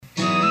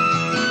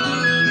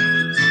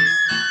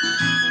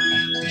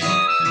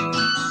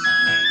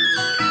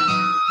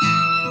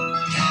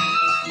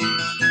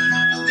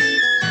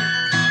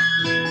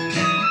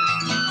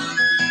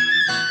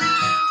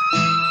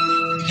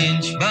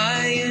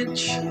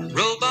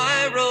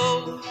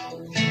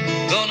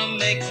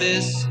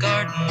this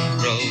garden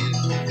grow.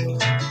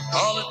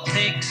 All it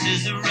takes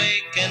is a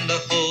rake and a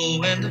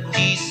hoe and a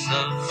piece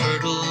of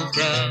fertile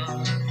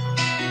ground.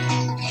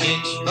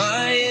 Inch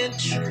by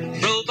inch,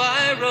 row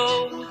by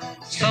row,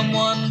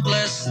 someone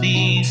bless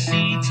these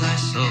seeds I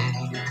sow.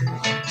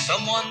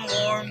 Someone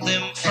warm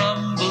them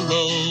from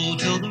below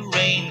till the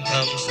rain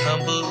comes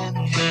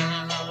tumbling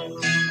down.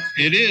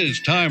 It is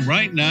time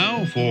right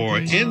now for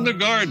In the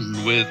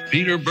Garden with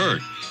Peter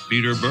Burke.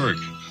 Peter Burke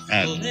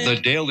at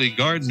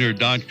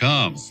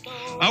thedailygardener.com.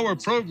 Our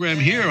program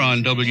here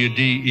on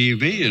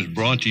WDEV is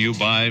brought to you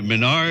by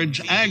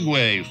Menard's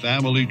Agway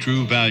Family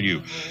True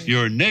Value,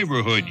 your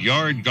neighborhood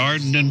yard,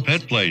 garden, and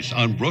pet place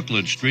on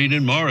Brooklyn Street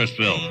in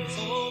Morrisville.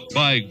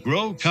 By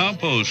Grow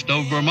Compost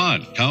of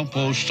Vermont,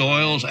 compost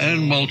soils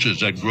and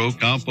mulches at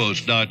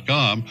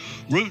growcompost.com,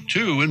 Route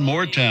 2 in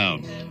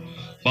Moortown.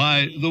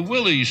 By the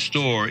Willie's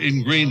Store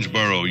in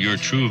Greensboro, your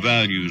True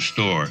Value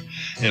store.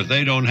 If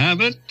they don't have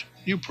it,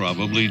 you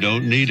probably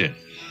don't need it.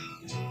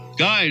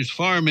 Guy's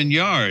Farm and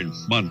Yard,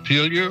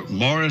 Montpelier,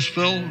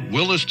 Morrisville,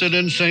 Williston,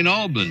 and St.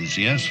 Albans.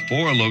 Yes,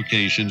 4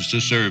 locations to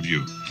serve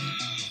you.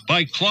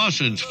 By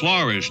Clausen's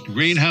Florist,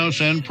 Greenhouse,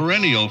 and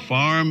Perennial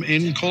Farm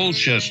in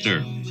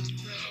Colchester.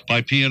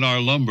 By P&R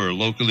Lumber,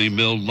 locally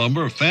milled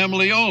lumber,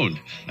 family owned,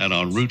 and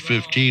on Route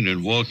 15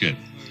 in Woken.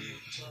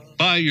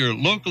 By your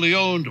locally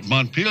owned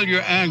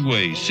Montpelier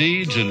Agway,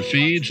 seeds and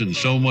feeds and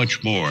so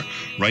much more,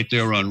 right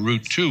there on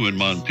Route 2 in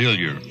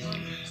Montpelier.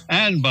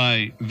 And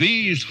by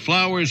V's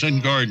Flowers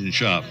and Garden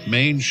Shop,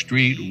 Main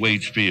Street,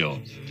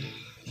 Waitsfield.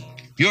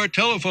 Your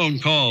telephone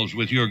calls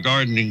with your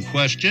gardening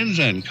questions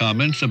and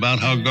comments about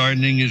how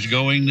gardening is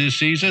going this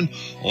season,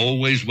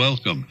 always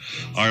welcome.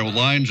 Our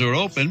lines are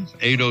open,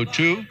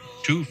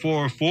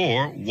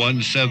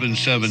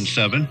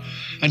 802-244-1777,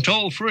 and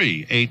toll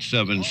free,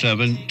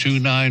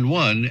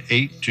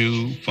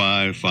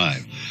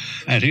 877-291-8255.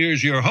 And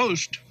here's your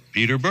host,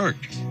 Peter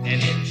Burke.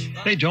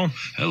 Hey, John.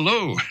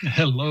 Hello.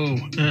 Hello,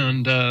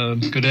 and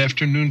good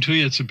afternoon to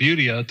you. It's a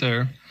beauty out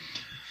there.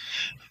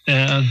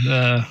 And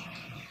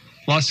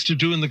lots to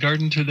do in the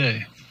garden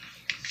today.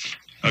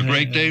 A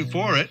great day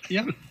for it.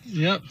 Yep.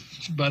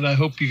 But I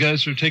hope you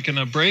guys are taking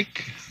a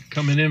break,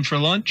 coming in for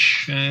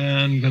lunch,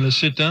 and going to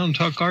sit down and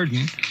talk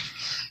garden.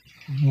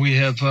 We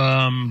have,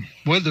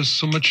 there's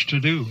so much to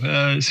do.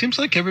 It seems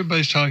like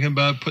everybody's talking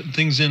about putting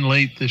things in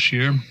late this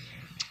year.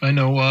 I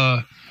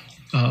know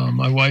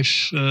my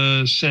wife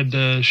said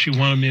she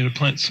wanted me to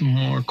plant some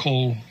more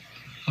collard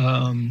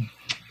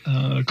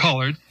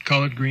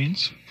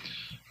greens.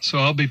 So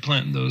I'll be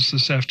planting those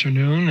this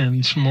afternoon,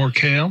 and some more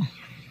kale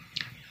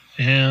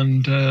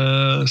and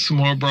some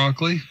more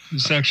broccoli.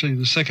 It's actually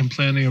the second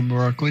planting of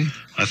broccoli.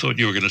 I thought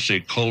you were going to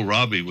say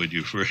kohlrabi with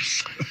you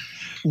first.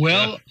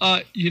 Well,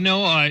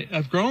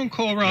 I've grown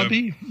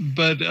kohlrabi,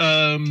 but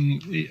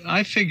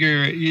I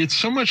figure it's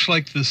so much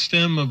like the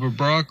stem of a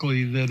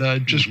broccoli that I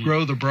just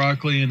grow the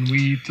broccoli and we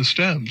eat the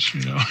stems,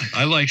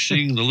 I like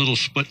seeing the little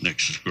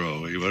Sputniks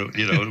grow. It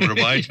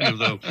reminds me of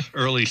the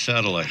early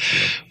satellites.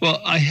 Yeah.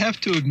 Well, I have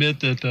to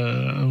admit that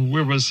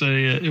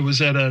it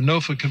was at a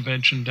NOFA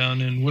convention down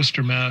in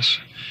Worcester, Mass.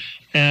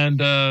 And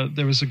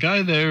there was a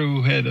guy there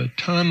who had a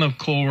ton of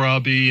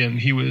kohlrabi, and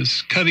he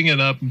was cutting it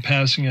up and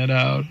passing it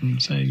out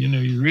and saying,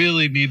 you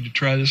really need to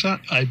try this out.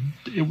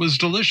 It was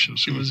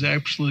delicious. It was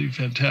absolutely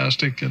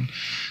fantastic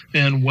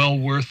and well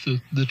worth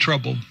the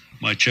trouble.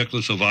 My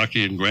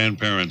Czechoslovakian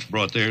grandparents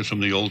brought theirs from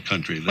the old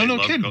country. They no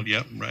kidding.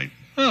 Yep, right.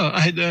 Oh,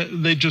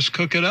 they just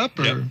cook it up?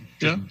 Or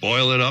just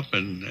boil it up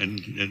and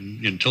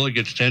until it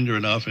gets tender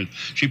enough, and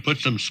she put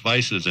some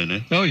spices in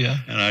it. Oh, yeah.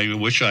 And I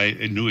wish I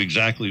knew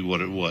exactly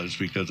what it was,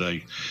 because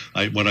I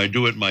when I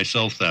do it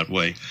myself that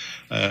way,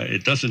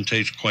 it doesn't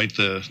taste quite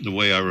the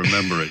way I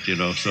remember it,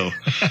 So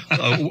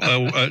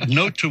a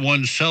note to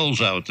oneself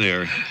out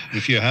there,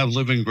 if you have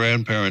living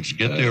grandparents,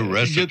 get their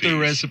recipes. Get their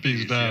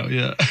recipes now,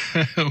 yeah.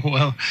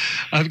 Well,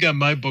 I've got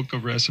my book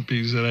of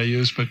recipes that I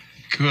use, but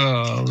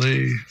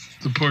golly,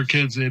 the poor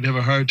kids, they'd have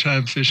a hard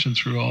time fishing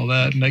through all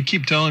that. And I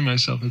keep telling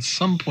myself, at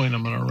some point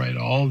I'm going to write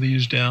all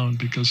these down,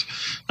 because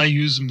I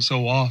use them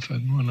so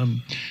often when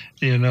I'm,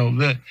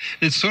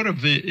 it sort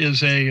of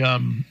is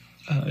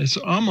it's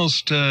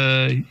almost,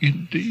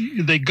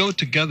 they go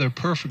together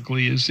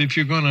perfectly. As if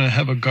you're going to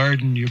have a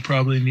garden, you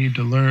probably need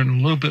to learn a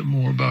little bit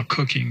more about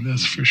cooking,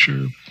 that's for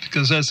sure,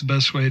 because that's the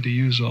best way to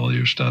use all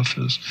your stuff,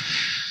 is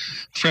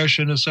fresh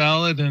in a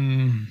salad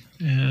and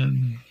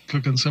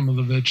cooking some of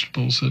the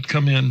vegetables that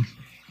come in.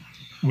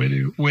 Way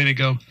to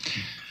go.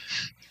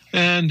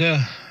 And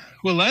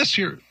last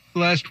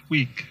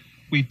week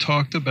we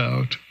talked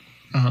about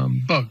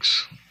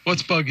bugs.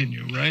 What's bugging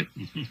you, right?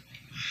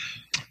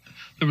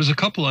 There was a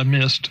couple I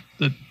missed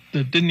that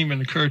didn't even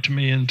occur to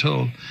me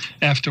until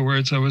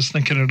afterwards. I was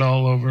thinking it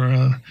all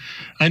over.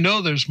 I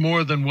know there's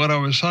more than what I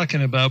was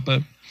talking about,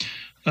 but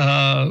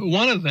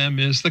one of them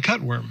is the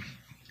cutworm.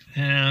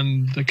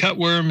 And the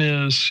cutworm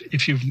is,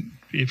 if you're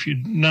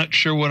not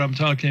sure what I'm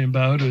talking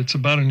about, it's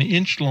about an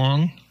inch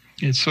long.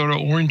 It's sort of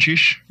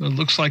orangish. It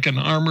looks like an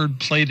armored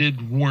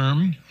plated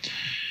worm.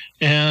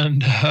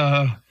 And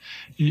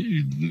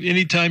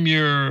anytime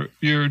you're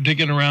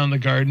digging around the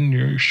garden,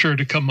 you're sure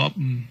to come up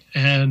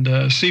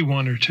and see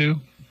one or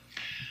two.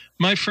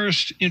 My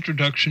first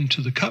introduction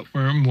to the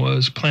cutworm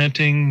was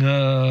planting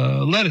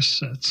lettuce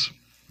sets.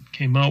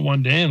 Came out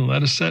one day and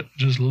lettuce set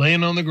just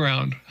laying on the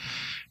ground.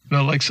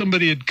 Like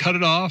somebody had cut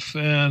it off,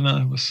 and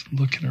I was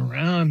looking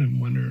around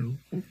and wondering,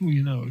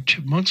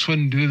 chipmunks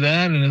wouldn't do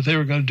that, and if they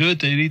were going to do it,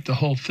 they'd eat the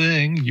whole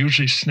thing.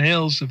 Usually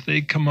snails, if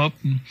they come up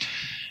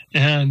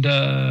and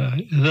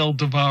they'll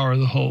devour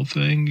the whole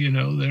thing.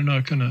 They're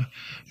not going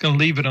to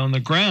leave it on the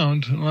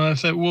ground. Well, I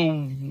thought, well,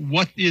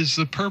 what is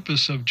the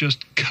purpose of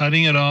just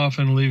cutting it off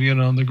and leaving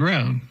it on the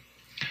ground?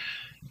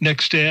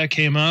 Next day I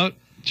came out,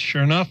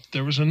 sure enough,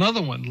 there was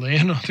another one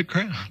laying on the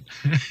ground.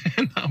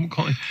 And I'm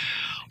going,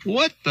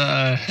 what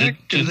the heck?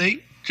 Do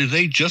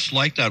they just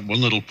like that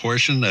one little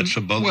portion that's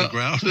above the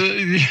ground?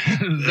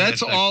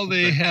 That's all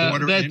they have.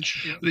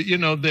 Quarter-inch?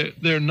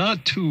 They're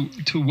not too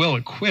well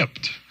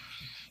equipped.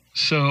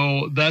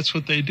 So that's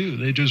what they do.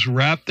 They just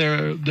wrap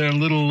their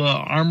little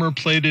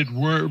armor-plated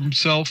worm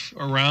self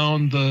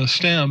around the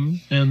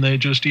stem, and they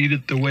just eat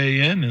it the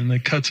way in, and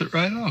it cuts it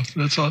right off.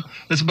 That's all.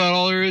 That's about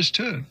all there is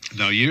to it.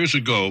 Now, years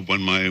ago,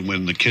 when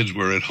the kids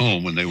were at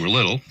home, when they were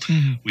little,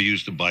 we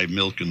used to buy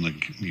milk in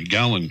the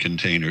gallon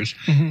containers,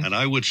 and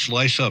I would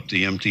slice up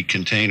the empty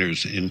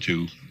containers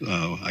into,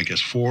 I guess,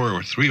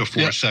 three or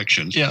four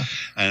sections,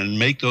 and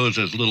make those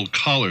as little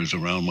collars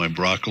around my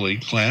broccoli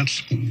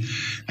plants,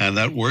 and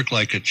that worked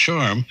like a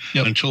charm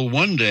until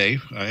one day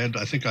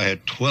I think I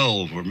had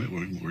 12, or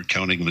we're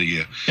counting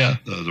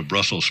the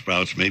Brussels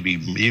sprouts, maybe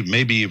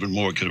even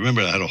more, because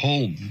remember I had a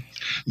whole,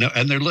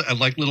 and they're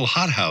like little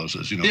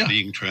houthouses,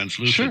 being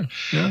translucent.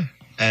 Sure. Yeah.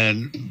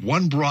 And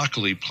one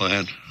broccoli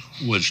plant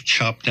was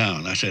chopped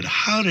down. I said,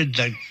 how did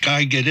that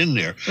guy get in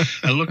there?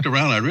 I looked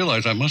around. I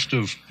realized I must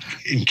have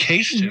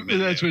encased him.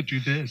 That's what you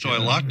did. So I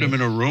locked him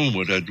in a room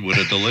with a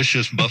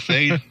delicious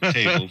buffet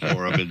table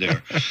for him in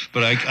there.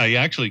 But I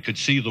actually could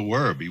see the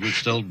worm. He was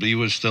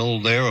still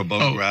there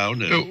above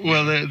ground. And,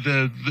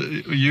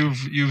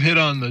 you've hit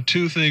on the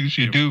two things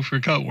you do for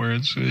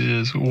cutworms.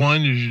 Is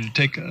one, you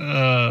take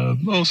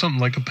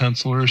something like a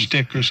pencil or a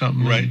stick or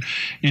something. Right.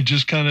 You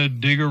just kind of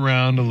dig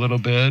around a little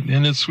bit,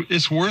 and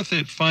it's worth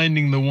it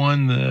finding the one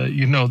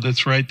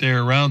that's right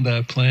there around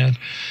that plant,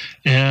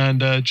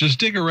 and just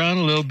dig around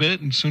a little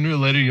bit, and sooner or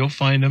later you'll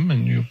find them,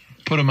 and you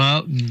put them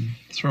out and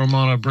throw them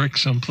on a brick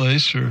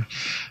someplace, or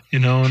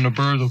and a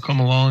bird will come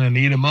along and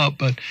eat them up.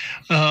 But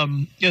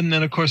and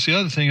then of course the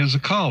other thing is a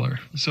collar.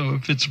 So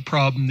if it's a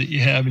problem that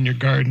you have in your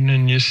garden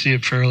and you see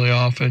it fairly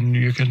often,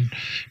 you can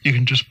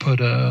just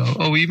put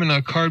even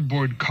a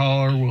cardboard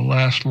collar will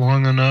last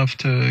long enough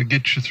to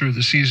get you through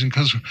the season,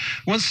 because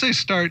once they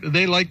start,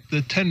 they like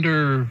the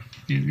tender.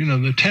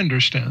 The tender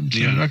stems.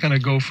 They're not going to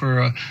go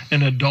for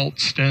an adult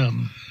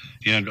stem.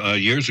 And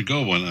years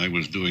ago, when I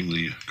was doing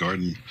the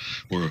garden,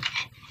 or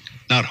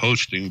not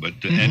hosting, but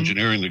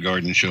engineering the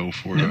garden show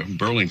for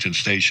Burlington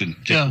Station,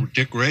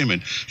 Dick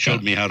Raymond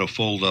showed me how to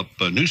fold up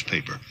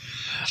newspaper.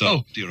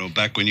 So,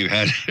 back when you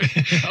had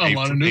a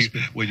lot of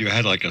newspaper, when you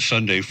had like a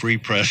Sunday free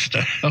press,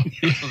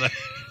 that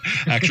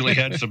actually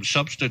had some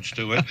substance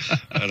to it,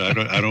 and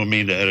I don't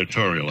mean to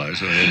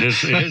editorialize it.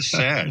 It is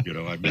sad,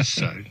 I miss.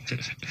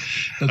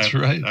 That's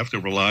right. I have to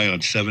rely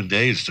on 7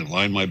 days to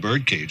line my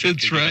bird cage.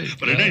 That's right.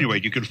 But at any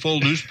rate, you could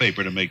fold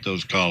newspaper to make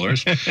those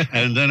collars,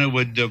 and then it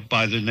would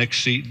by the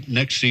next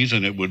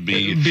season it would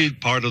be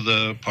part of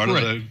the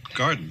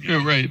garden.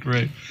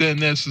 Right. Then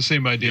that's the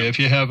same idea. If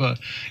you have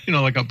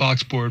like a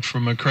box board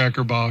from a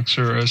cracker box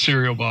or a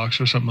cereal box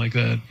or something like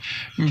that,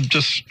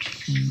 just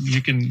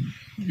you can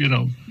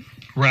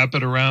wrap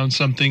it around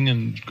something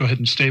and go ahead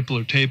and staple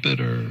or tape it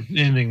or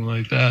anything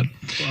like that.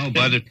 Well,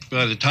 by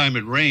the time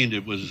it rained,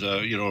 it was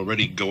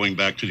already going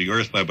back to the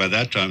earth. By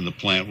that time, the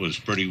plant was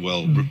pretty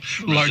well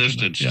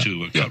resistant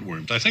to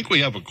cutworms. I think we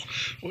have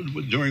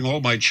during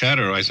all my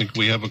chatter, I think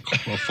we have a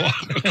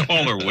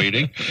caller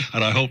waiting,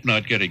 and I hope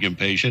not getting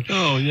impatient.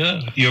 Oh,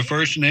 yeah. Your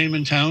first name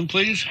in town,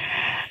 please?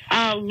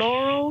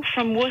 Laurel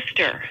from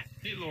Worcester.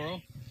 Hey,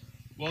 Laurel.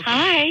 Welcome.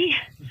 Hi.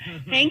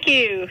 Thank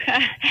you.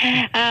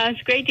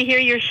 It's great to hear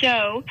your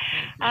show.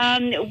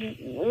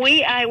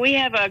 We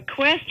have a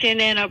question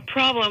and a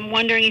problem,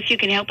 wondering if you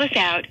can help us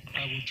out.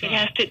 I will try. It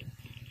has to.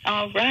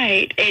 All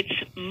right. It's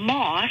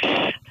moss,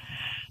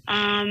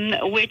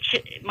 which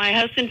my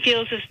husband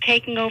feels is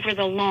taking over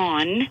the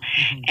lawn,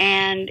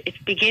 and it's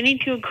beginning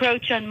to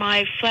encroach on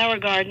my flower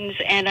gardens,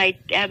 and I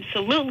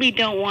absolutely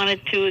don't want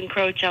it to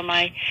encroach on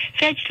my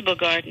vegetable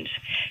gardens.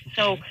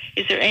 So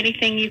is there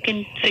anything you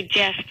can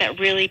suggest that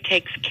really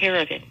takes care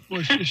of it?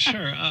 Well,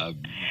 sure.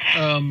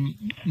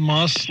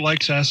 Moss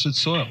likes acid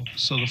soil.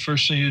 So the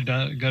first thing you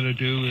got to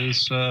do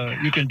is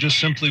you can just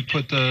simply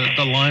put the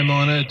lime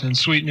on it and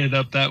sweeten it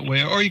up that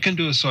way. Or you can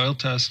do a soil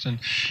test, and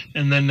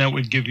then that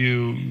would give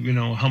you,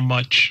 how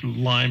much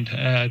lime to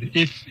add.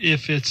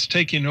 If it's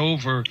taking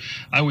over,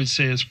 I would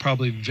say it's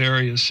probably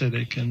very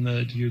acidic, and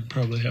that you'd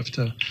probably have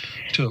to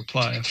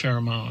apply a fair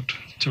amount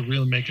to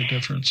really make a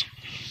difference.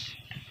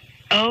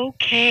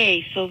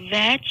 Okay, so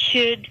that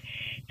should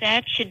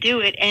do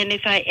it. And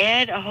if I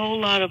add a whole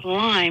lot of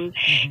lime,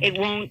 it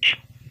won't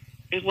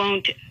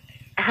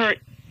hurt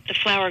the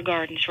flower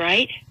gardens,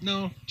 right?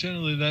 No,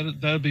 generally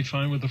that'd be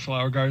fine with the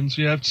flower gardens.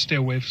 You have to stay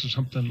away from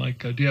something like,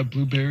 do you have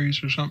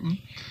blueberries or something?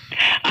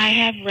 I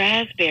have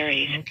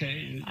raspberries.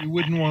 Okay, you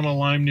wouldn't want to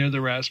lime near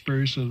the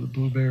raspberries or the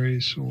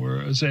blueberries or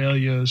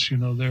azaleas.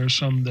 There are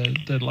some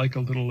that like a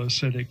little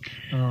acidic.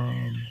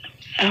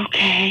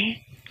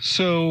 Okay.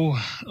 So,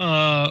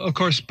 of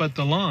course, but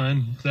the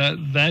lime,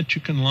 that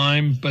you can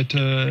lime, but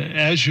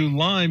as you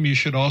lime, you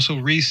should also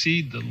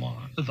reseed the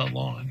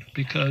lawn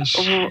because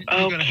you're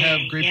going to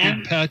have great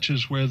big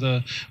patches where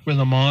the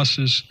moss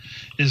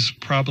is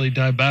probably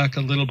die back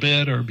a little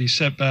bit or be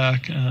set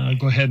back.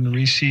 Go ahead and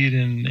reseed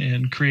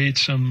and create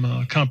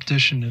some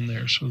competition in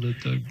there so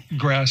that the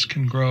grass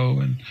can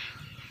grow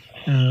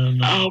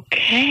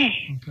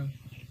Okay.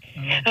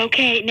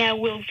 Okay. Now,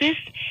 will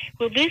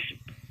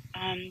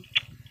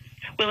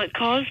it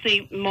cause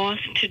the moss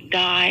to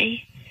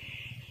die?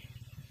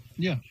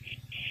 Yeah.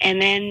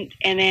 And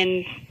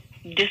then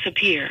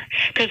disappear?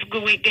 Because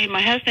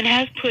my husband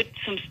has put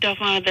some stuff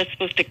on it that's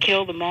supposed to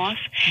kill the moss,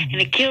 and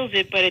it kills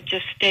it, but it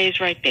just stays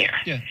right there.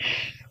 Yeah.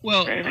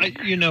 Well,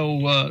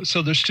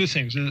 so there's two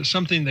things.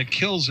 Something that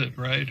kills it,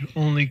 right,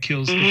 only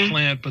kills the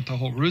plant, but the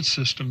whole root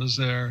system is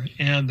there.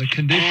 And the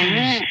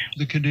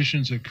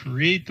conditions that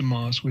create the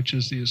moss, which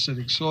is the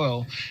acidic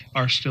soil,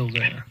 are still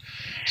there.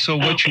 So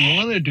what you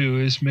want to do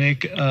is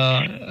make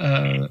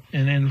an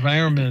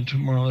environment,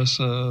 more or less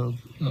a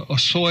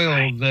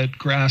soil that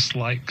grass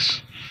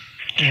likes.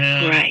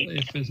 And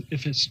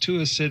if it's too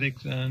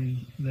acidic,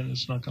 then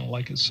it's not going to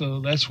like it.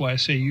 So that's why I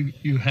say you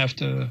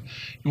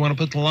want to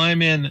put the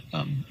lime in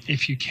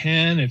if you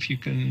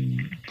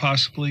can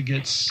possibly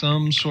get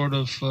some sort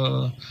of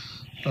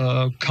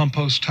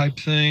compost type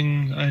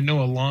thing. I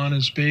know a lawn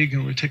is big,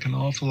 and it would take an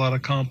awful lot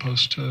of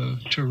compost to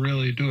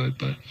really do it,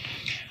 but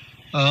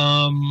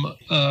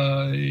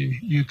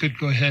you could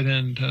go ahead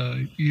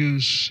and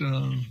use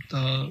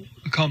the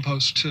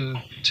compost to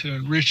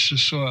enrich the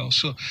soil.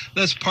 So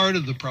that's part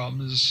of the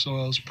problem, is the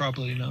soil is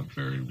probably not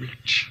very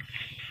rich.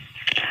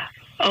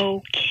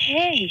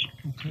 Okay.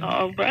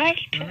 All right.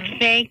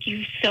 Thank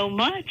you so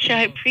much.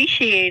 I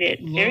appreciate it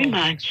very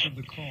much. Thanks for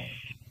the call.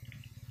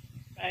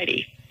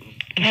 Righty.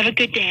 Have a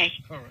good day.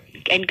 All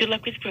right. And good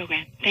luck with the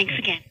program. Thanks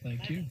again.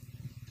 Thank you.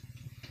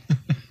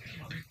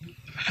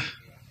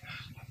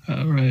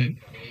 All right.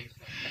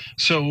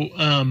 So,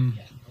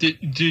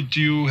 did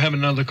you have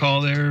another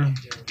call there?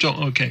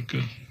 Okay,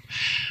 good.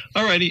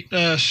 All righty.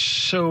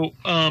 So,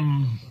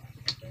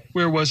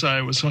 where was I?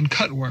 I was on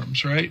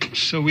cutworms, right?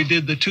 So we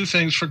did the two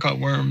things for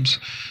cutworms.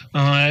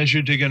 As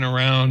you're digging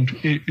around,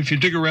 if you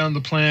dig around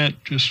the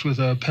plant just with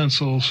a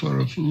pencil,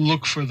 sort of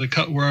look for the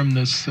cutworm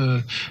that's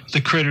the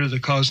critter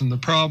that's causing the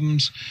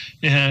problems,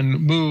 and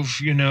move.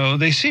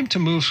 They seem to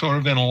move sort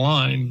of in a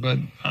line, but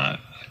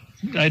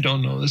I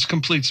don't know. It's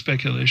complete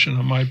speculation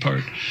on my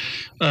part.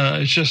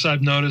 It's just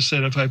I've noticed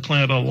that if I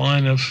plant a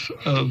line of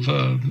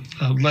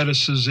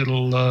lettuces,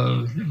 it'll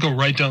go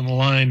right down the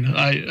line.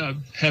 I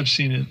have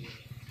seen it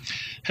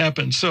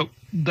happen. So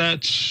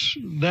that's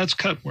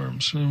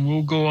cutworms, and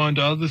we'll go on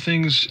to other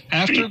things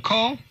after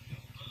call.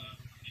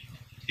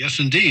 Yes,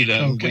 indeed.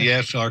 We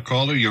asked our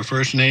caller your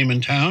first name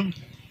and town.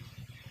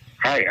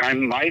 Hi,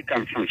 I'm Mike.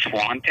 I'm from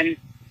Swanton.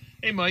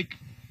 Hey, Mike.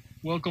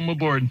 Welcome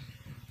aboard.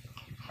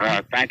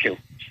 Thank you.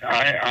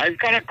 I've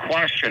got a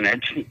question.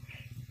 It's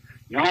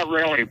not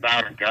really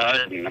about a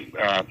garden.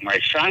 My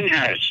son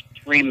has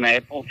 3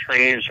 maple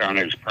trees on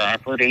his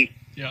property.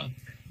 Yeah.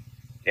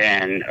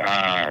 And,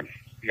 I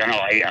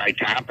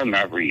tap them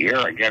every year.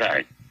 I get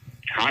a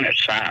ton of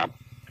sap.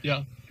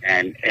 Yeah.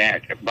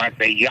 But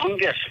the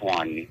youngest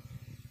one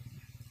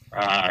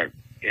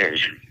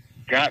is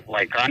got,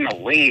 like, on the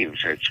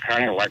leaves, it's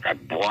kind of like a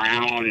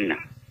brown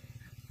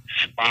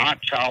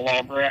spots all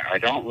over it. I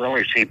don't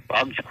really see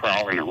bugs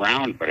crawling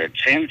around, but it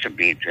seems to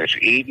be just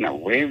eating the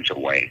leaves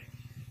away.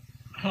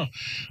 Huh.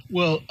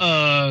 Well,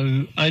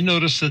 I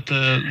noticed that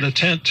the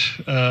tent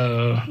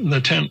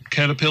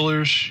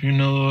caterpillars.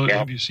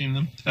 Have you seen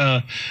them?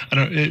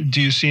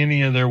 Do you see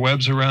any of their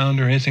webs around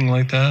or anything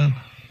like that?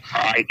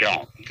 I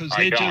don't.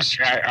 I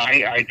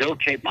do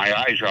keep my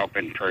eyes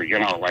open for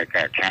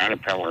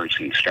caterpillars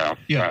and stuff.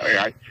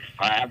 Yeah.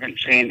 I haven't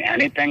seen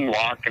anything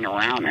walking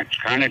around. It's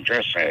kind of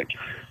just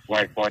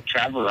like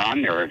whatever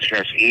on there, it's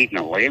just eating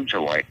the leaves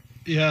away.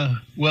 Yeah,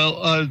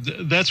 well,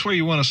 that's where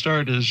you want to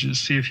start, is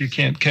just see if you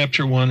can't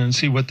capture one and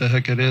see what the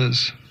heck it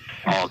is.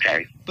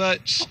 Okay.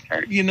 But,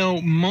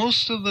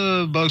 most of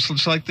the bugs,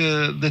 it's like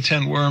the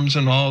tent worms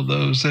and all of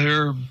those,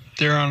 they're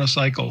on a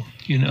cycle.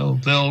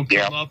 They'll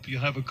come up, you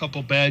have a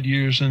couple bad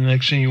years, and the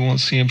next thing you won't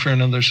see them for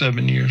another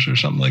 7 years or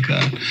something like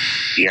that.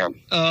 Yeah.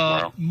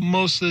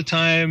 Most of the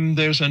time,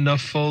 there's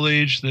enough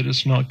foliage that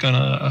it's not going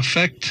to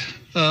affect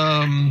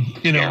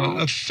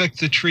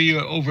the tree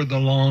over the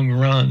long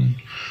run.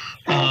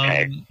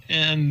 Okay.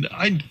 And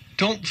I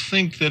don't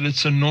think that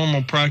it's a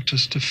normal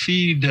practice to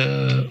feed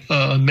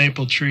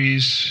maple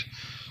trees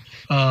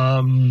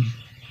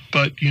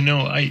but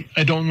I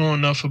don't know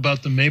enough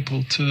about the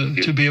maple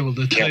to be able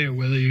to tell you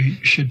whether you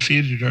should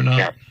feed it or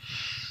not.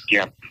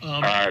 Yep.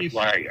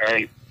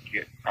 I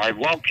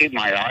will keep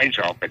my eyes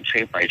open, see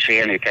if I see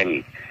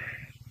anything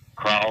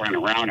crawling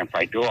around. If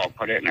I do, I'll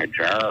put it in a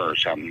jar or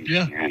something.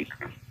 Yeah. And,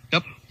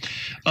 Yep.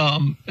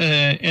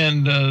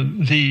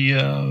 The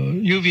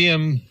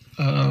UVM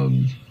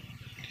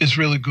is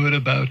really good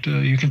about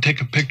you can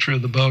take a picture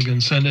of the bug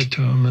and send it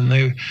to them, and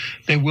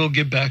they will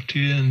get back to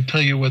you and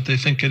tell you what they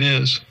think it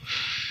is.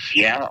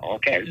 Yeah,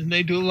 okay. And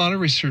they do a lot of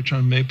research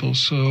on maples,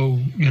 so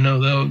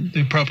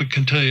they probably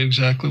can tell you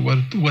exactly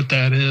what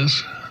that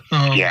is.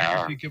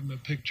 If you give them a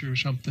picture or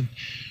something.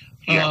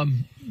 Yeah.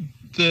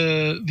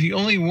 The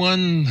only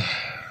one,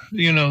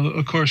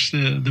 of course,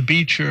 the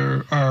beech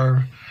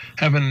are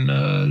having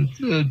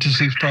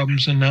disease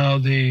problems, and now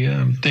the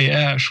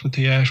ash with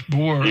the ash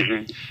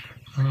borer.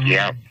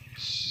 Yeah.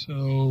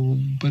 So,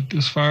 but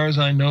as far as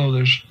I know,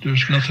 there's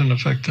nothing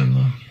affecting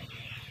them.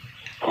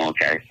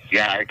 Okay.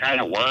 Yeah, I kind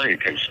of worry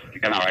because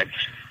it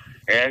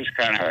is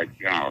kind of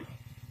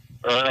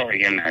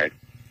early in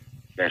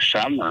the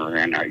summer,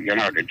 and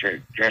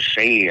to just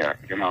see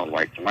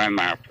like limb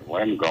after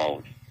limb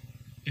go.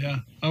 Yeah.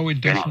 Oh, we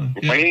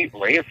definitely.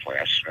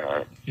 Leafless.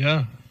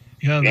 Yeah.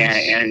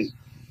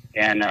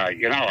 And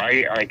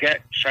I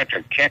get such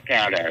a kick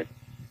out of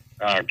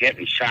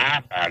getting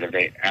sap out of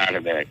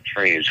the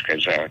trees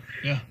because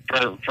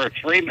for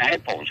 3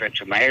 maples,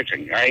 it's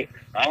amazing. I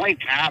only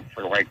tap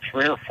for like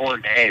 3 or 4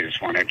 days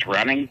when it's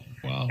running.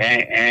 Wow.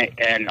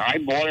 And I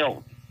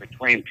boil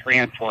between 3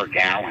 and 4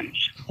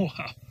 gallons.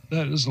 Wow,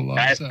 that is a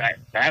lot.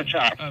 That's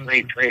off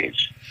 3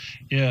 trees.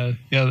 Yeah,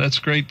 that's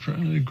great,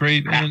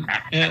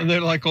 and they're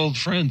like old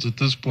friends at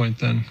this point.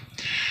 Then,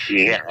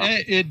 yeah,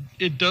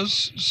 it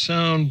does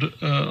sound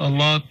a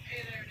lot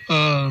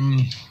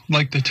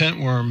like the tent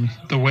worm,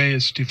 the way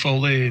it's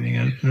defoliating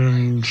it,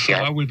 and so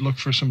I would look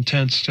for some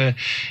tents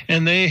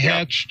and they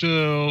hatched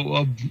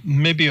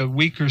maybe a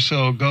week or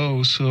so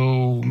ago.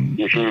 So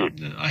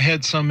I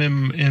had some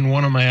in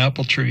one of my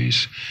apple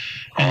trees.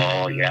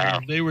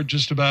 And, they were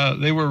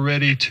they were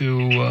ready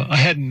to, I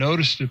hadn't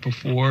noticed it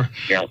before.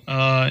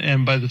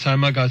 And by the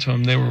time I got to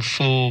them, they were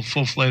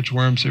full-fledged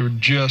worms. They were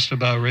just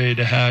about ready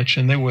to hatch,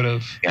 and they would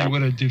have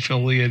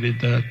defoliated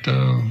that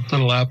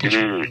little apple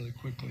tree really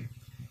quickly.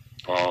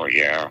 Oh,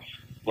 yeah.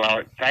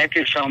 Well, thank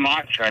you so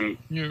much. I'm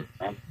going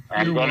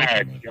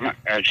to,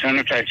 as soon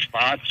as I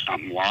spot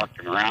something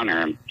walking around there,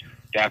 I'm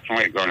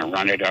definitely going to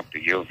run it up to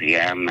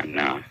UVM and,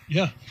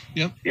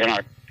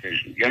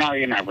 because,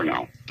 you never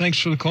know. Thanks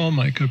for the call,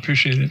 Mike. I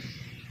appreciate it.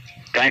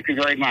 Thank you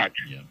very much.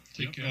 Yeah.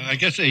 Take care. I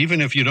guess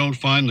even if you don't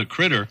find the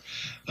critter,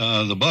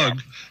 the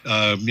bug,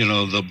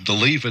 the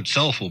leaf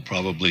itself will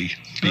probably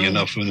be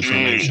enough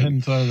information. I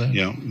hadn't thought of that.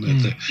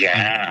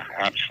 Yeah,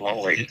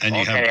 absolutely. And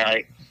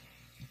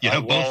you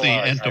have both the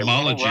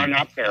entomology. I will run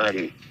up there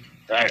and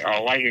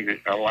I'll let you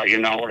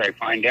know what I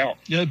find out.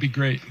 Yeah, that'd be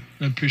great.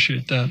 I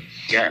appreciate that.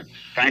 Yeah.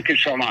 Thank you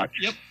so much.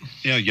 Yep.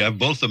 Yeah, you have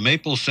both the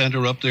Maple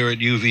Center up there at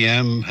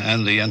UVM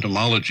and the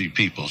entomology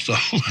people. So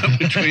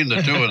between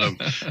the two of them,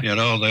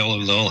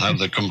 they'll have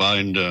the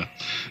combined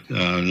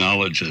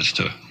knowledge as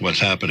to what's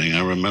happening.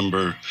 I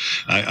remember,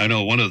 I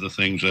know one of the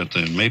things that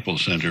the Maple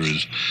Center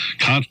is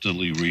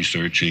constantly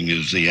researching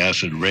is the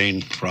acid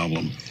rain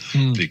problem,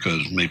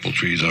 because maple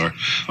trees are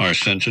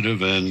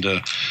sensitive, and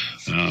there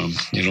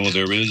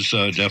is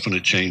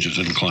definite changes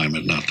in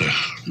climate. Not to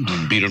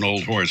beat an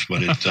old horse,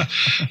 but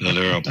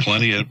there are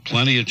plenty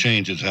of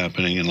changes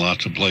happening in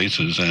lots of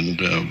places, and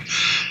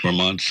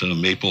Vermont's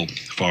maple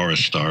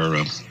forests are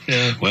as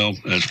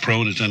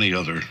prone as any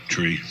other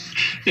tree.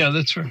 Yeah,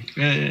 that's right.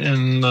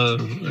 And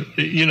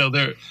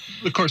there,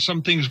 of course,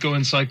 some things go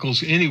in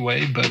cycles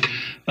anyway, but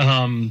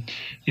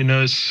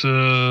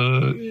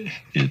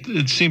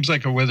it seems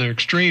like our weather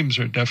extremes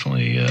are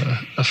definitely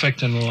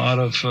affecting a lot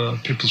of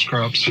people's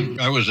crops.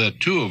 I was at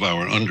 2 of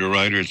our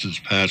underwriters this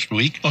past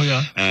week. Oh,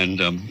 yeah. And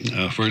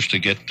first to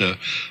get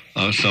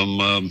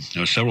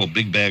several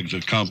big bags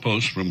of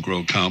compost from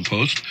Grow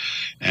Compost,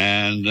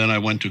 and then I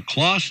went to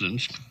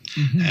Clausen's.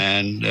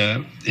 And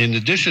in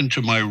addition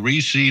to my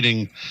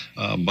reseeding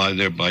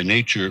by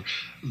nature,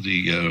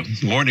 the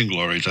morning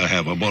glories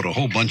I bought a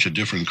whole bunch of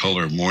different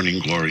color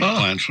morning glory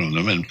plants from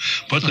them and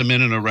put them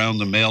in and around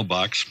the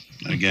mailbox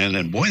again.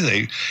 And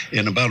boy,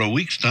 in about a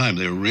week's time,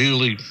 they're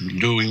really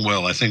doing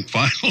well. I think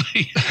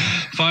finally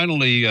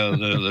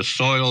the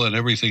soil and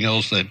everything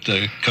else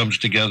that comes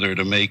together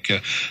to make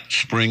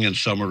spring and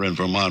summer in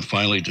Vermont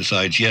finally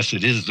decides, yes,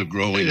 it is the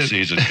growing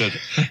season, because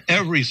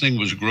everything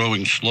was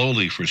growing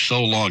slowly for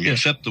so long,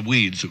 except the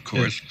weeds, of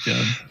course.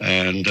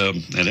 And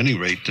at any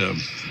rate,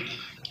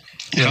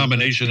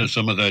 combination of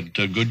some of that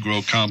good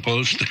grow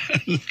compost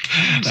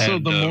so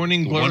and the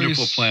morning glories,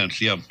 wonderful plants.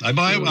 I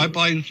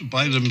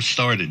buy them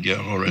started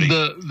already.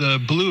 The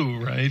blue,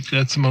 right?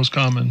 That's the most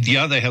common.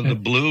 Yeah, they have the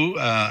blue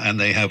and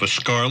they have a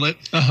scarlet.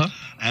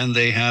 and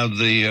they have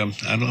the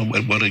I don't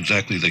know what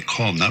exactly they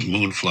call them, not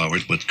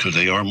moonflowers, but because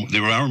there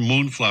are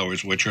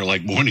moonflowers which are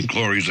like morning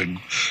glories and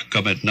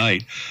come at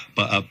night.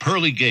 But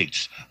pearly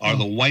gates are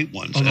the white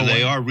ones, and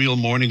they are real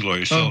morning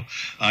glories. So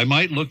I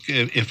might look,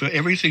 if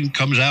everything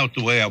comes out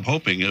the way I'm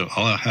hoping,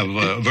 I'll have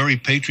a very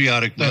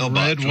patriotic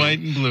mailbox. Red, white,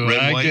 and blue.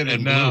 Red, white, get it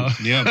and now.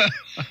 blue. Yeah.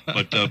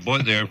 But boy,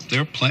 they're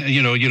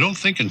you don't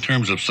think in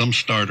terms of some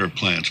starter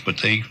plants, but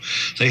they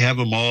have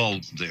them all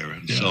there.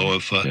 And so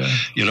if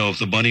if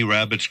the bunny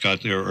rabbits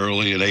got there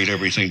early and ate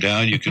everything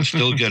down, you can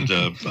still get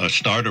a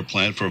starter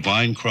plant for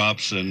vine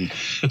crops and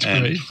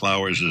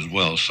flowers as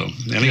well. So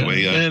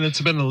anyway, and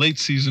it's been a late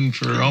season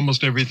for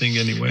almost everything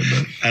anyway.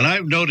 But and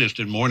I've noticed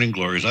in morning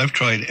glories, I've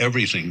tried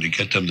everything to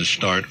get them to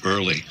start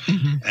early,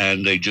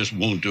 and they just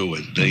won't do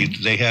it.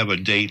 They have a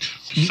date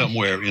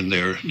somewhere in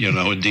their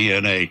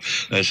DNA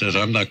that says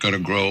I'm not going to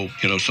grow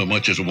so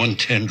much as one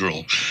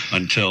tendril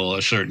until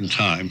a certain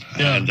time,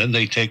 and then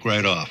they take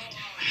right off.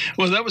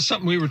 Well, that was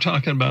something we were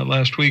talking about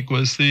last week,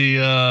 was the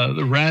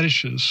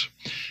radishes.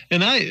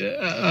 And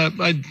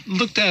I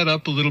looked that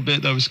up a little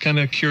bit. I was kind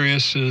of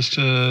curious as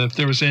to if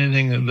there was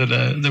anything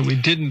that we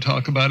didn't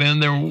talk about.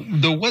 And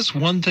there was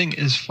one thing,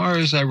 as far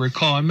as I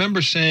recall. I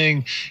remember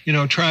saying,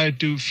 try to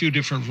do a few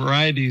different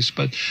varieties,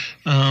 but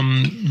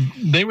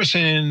they were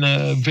saying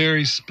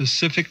very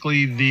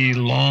specifically the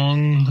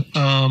long,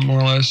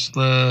 more or less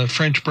the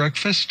French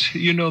breakfast.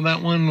 You know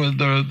that one with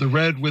the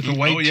red with the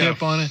white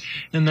tip on it,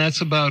 and that's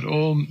about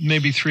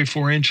maybe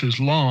 3-4 inches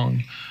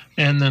long.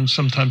 And then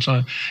sometimes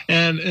on,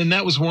 and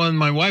that was one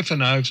my wife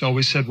and I have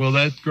always said, well,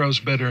 that grows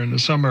better in the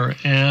summer,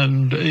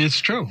 and it's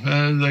true.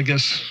 I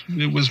guess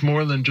it was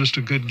more than just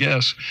a good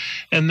guess.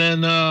 And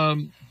then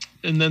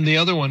the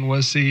other one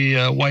was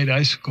the white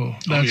icicle.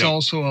 That's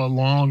also a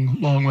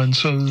long one.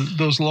 So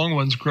those long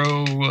ones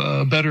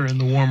grow better in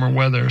the warmer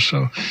weather.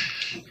 So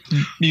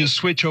you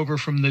switch over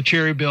from the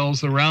cherry bills,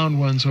 the round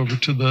ones, over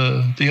to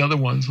the other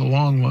ones, the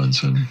long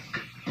ones, and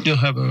you'll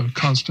have a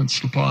constant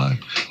supply.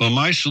 Well,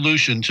 my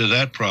solution to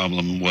that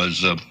problem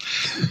was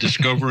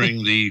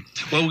discovering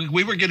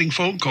we were getting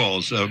phone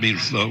calls, for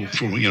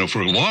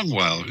a long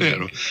while,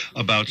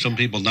 about some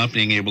people not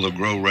being able to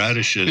grow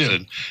radishes. Yeah.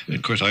 And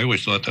of course, I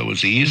always thought that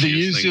was the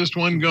easiest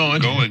one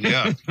going.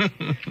 Yeah.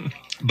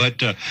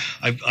 But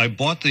I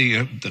bought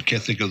I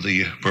can't think of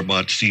the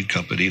Vermont seed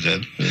company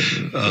that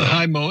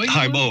High Mowing.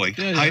 High Mowing.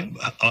 Yeah.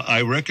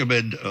 I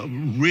recommend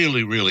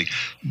really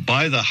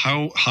buy the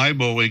High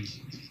Mowing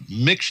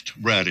mixed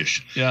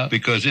radish,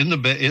 because in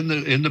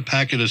the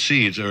packet of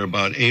seeds there are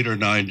about 8 or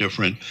 9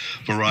 different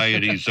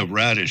varieties of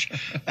radish,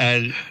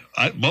 and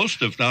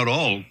most, if not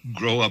all,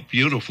 grow up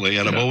beautifully.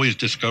 And I'm always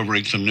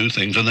discovering some new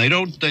things. And they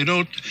don't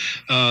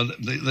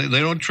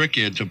trick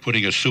you into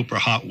putting a super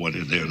hot one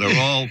in there. They're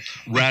all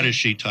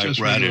radishy type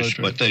radish,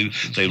 but they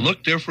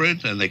look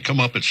different and they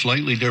come up at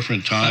slightly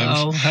different times.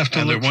 I'll have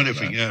to look for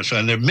that. Yes,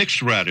 and they're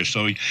mixed radish,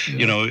 so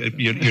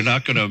you're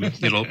not going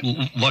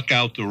to luck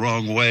out the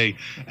wrong way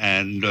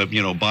and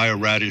buy a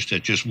radish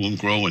that just won't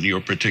grow in your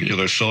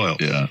particular soil.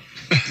 Yeah.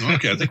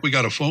 Okay, I think we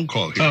got a phone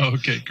call here. Oh,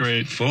 okay,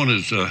 great. Phone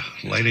is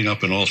lighting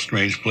up in all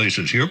strange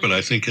places here, but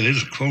I think it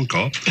is a phone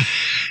call.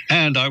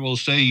 And I will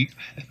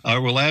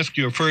ask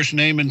your first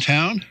name and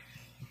town.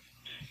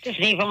 This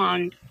is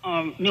Yvonne,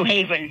 New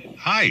Haven.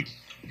 Hi.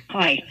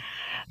 Hi.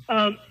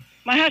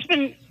 My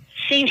husband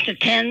seems to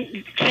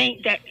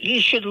think that he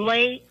should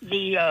lay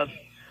the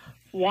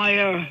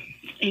wire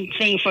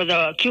thing for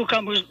the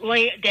cucumbers,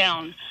 lay it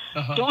down.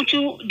 Uh-huh. Don't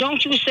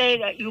you say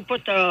that you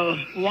put the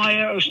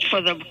wires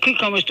for the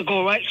cucumbers to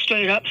go right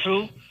straight up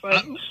through?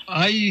 Right?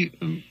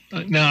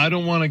 Now I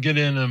don't want to get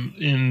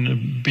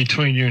in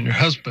between you and your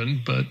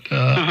husband, but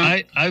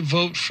I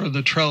vote for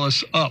the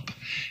trellis up,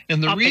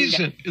 and the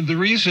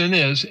reason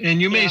is, and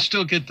you may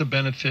still get the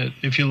benefit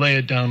if you lay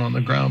it down on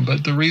the ground,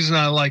 but the reason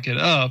I like it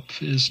up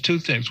is 2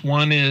 things.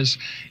 One is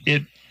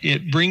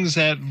it brings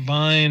that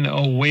vine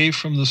away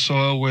from the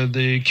soil where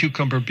the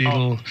cucumber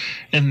beetle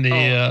and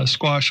the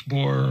squash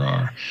borer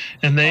are,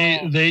 and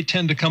they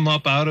tend to come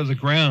up out of the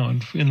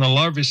ground in the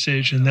larvae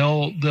stage, and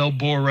they'll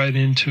bore right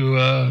into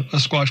a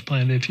squash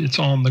plant if it's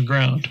on the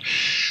ground.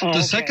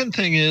 The second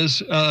thing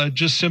is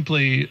just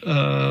simply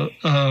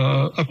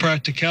a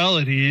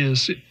practicality.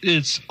 Is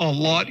it's a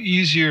lot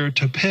easier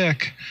to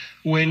pick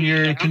when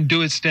you can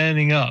do it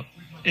standing up,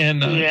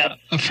 and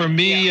for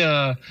me.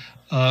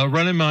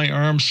 Running my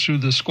arms through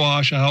the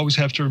squash, I always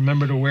have to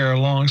remember to wear a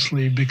long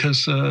sleeve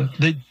because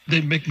they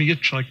make me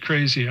itch like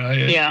crazy.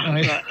 And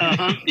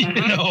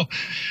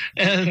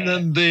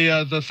then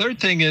the third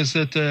thing is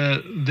that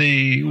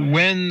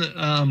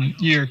when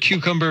your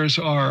cucumbers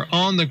are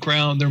on the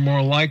ground, they're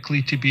more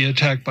likely to be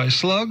attacked by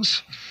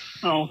slugs.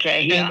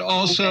 Okay. Yeah. And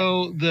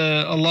also,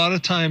 a lot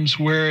of times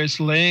where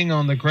it's laying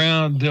on the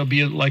ground, there'll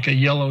be like a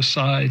yellow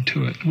side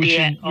to it, which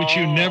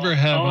you never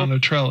have on a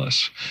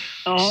trellis.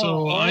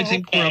 I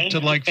think we're up to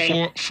like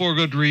four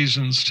good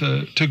reasons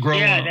to grow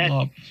them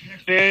up.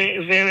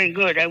 Very, very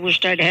good. I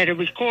wished I'd had a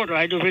recorder.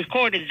 I'd have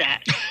recorded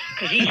that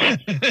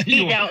because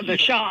he's out in the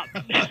shop.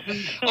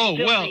 Oh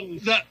well,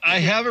 I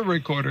have a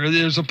recorder.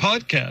 There's a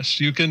podcast.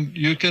 You can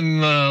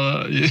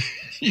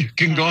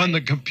go on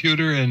the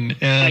computer and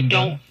I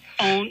don't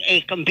own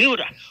a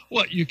computer.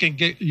 What you can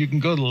go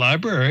to the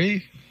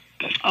library.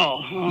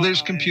 Oh,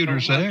 there's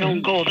computers there.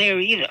 Don't go there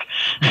either.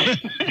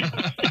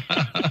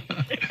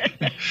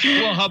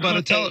 Well, how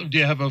about do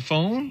you have a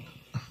phone?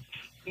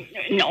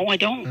 No, I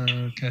don't.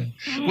 Okay.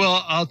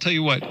 Well, I'll tell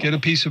you what. Get a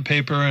piece of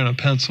paper and a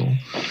pencil,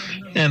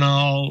 and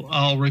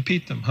I'll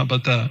repeat them. How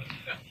about that?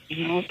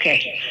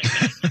 Okay.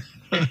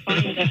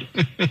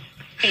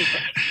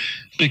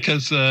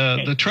 Because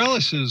the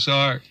trellises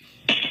are.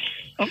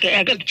 Okay,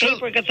 I got the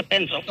paper, I got the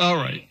pencil. All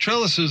right,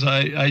 trellises.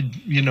 I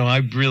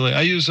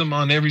use them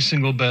on every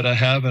single bed I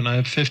have, and I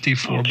have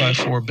 54 by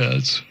 4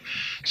 beds.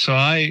 So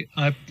I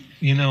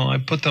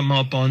put them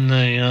up on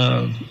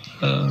the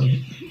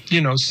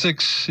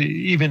 6,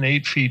 even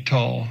 8 feet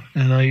tall,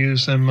 and I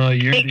use them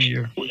year to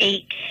year.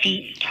 8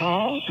 feet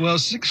tall? Well,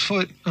 6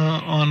 foot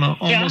on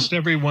almost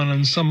every one,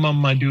 and some of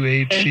them I do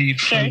 8 feet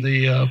for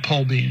the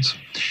pole beans.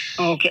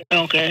 Okay.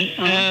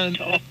 And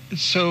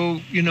so,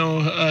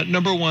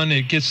 number one,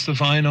 it gets the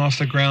vine off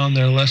the ground.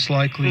 They're less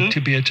likely to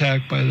be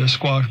attacked by the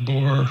squash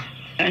borer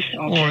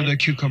or the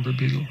cucumber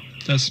beetle.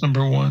 That's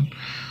number one.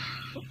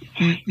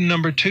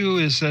 Number two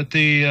is that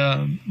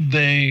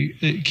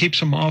it keeps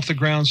them off the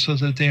ground so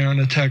that they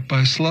aren't attacked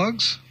by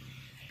slugs.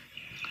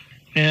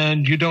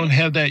 And you don't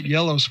have that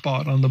yellow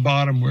spot on the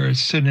bottom where it's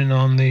sitting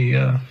on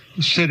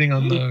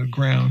the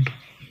ground.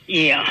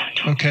 Yeah.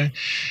 Okay.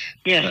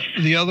 Yes.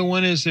 The other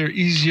one is they're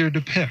easier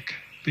to pick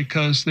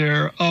because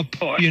they're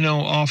up,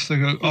 off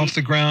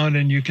the ground,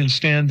 and you can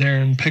stand there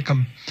and pick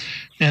them.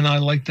 And I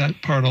like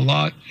that part a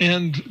lot.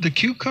 And the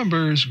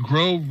cucumbers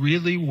grow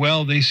really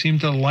well. They seem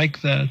to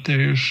like that.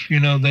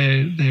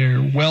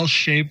 They're well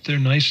shaped. They're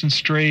nice and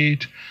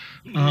straight.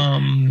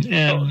 And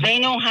so they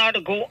know how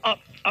to go up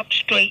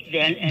straight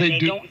then, and they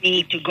don't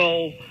need to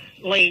go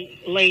lay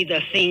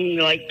the thing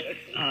like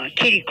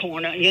kitty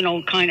corner,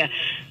 kind of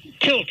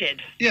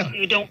tilted. Yeah.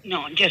 You don't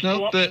know. Just no,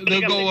 go up.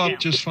 They'll go up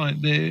just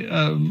fine. They,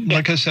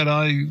 like I said,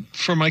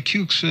 for my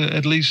cukes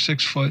at least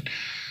 6 foot,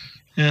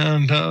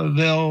 and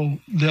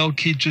they'll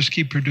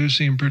keep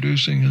producing and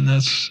producing, and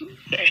that's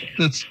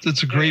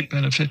a great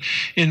benefit.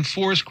 In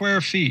 4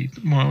 square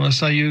feet, more or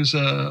less, I use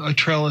a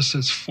trellis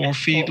that's 4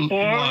 feet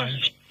wide.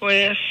 4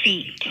 square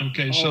feet.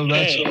 Okay, so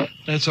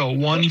that's a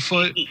 1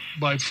 foot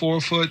by 4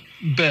 foot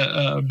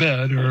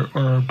bed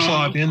or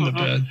plot in the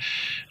bed.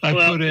 I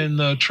put in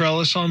the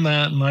trellis on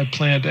that, and I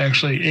plant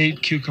actually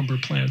 8 cucumber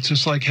plants.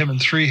 It's like having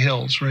 3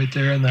 hills right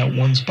there in that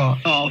one spot.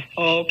 Oh,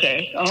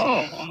 okay.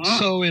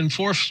 So in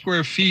 4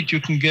 square feet, you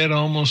can get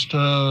almost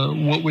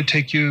what would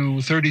take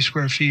you 30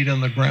 square feet on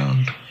the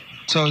ground.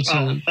 So it's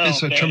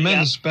a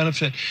tremendous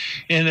benefit,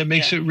 and it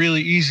makes it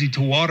really easy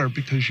to water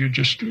because you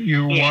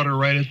water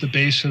right at the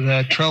base of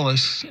that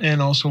trellis,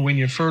 and also when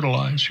you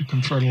fertilize, you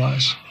can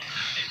fertilize.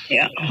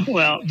 Yeah,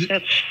 well,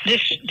 that's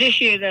this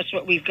year. That's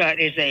what we've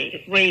got is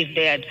a raised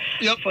bed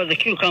for the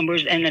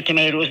cucumbers and the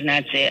tomatoes, and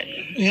that's it.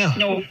 Yeah.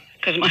 No,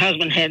 because my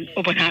husband had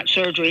open heart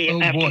surgery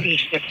after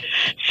Easter,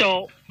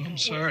 so I'm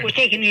sorry. We're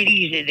taking it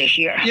easy this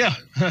year. Yeah,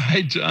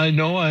 I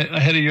know. I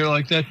had a year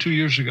like that 2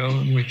 years ago,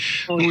 and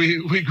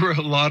we grew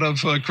a lot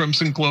of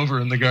crimson clover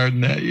in the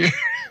garden that year.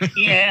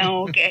 Yeah.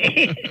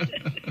 Okay.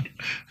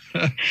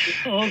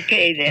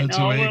 Okay, then. That's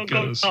the way it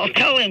goes. I'll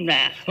tell him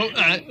that.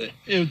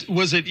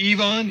 Was it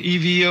Yvonne?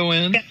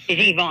 E-V-O-N? Yeah,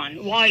 it's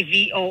Yvonne.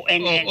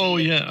 Y-V-O-N-N. Oh,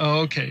 yeah.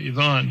 Oh, okay,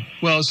 Yvonne.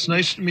 Well, it's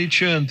nice to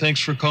meet you, and thanks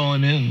for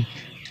calling in.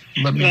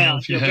 Let me know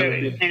if you have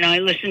any. And I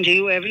listen to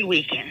you every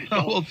weekend. So.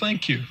 Oh, well,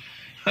 thank you.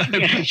 I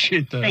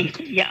appreciate that. Thank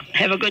you. Yeah,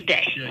 have a good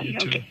day. Yeah, you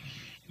too.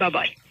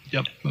 Bye-bye.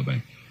 Yep,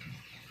 bye-bye.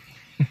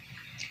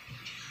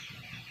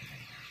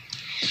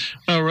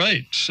 All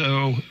right.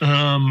 So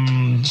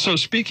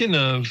speaking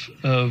of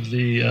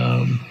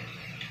the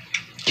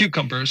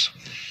cucumbers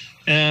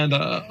and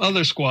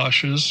other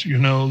squashes,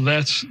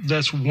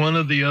 that's one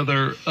of the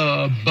other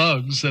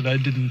bugs that I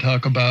didn't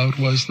talk about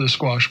was the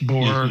squash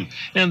borer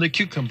and the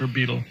cucumber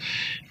beetle,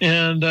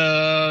 and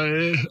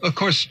of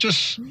course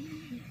just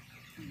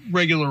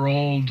regular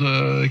old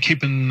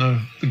keeping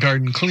the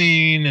garden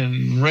clean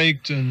and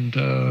raked and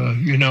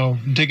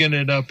digging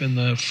it up in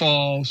the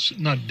fall,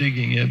 not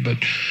digging it but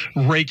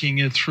raking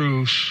it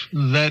through.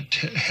 That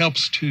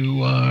helps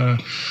to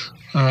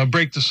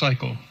break the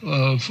cycle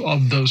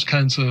of those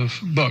kinds of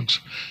bugs.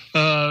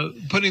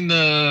 Putting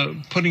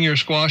your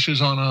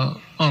squashes on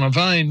a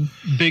vine,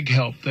 big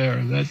help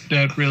there.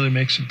 That really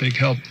makes a big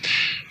help.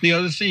 The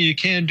other thing you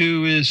can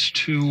do is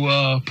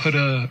to put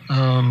a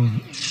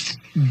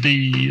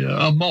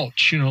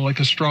mulch, like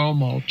a straw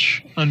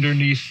mulch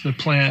underneath the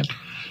plant,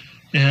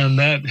 and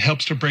that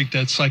helps to break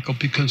that cycle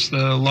because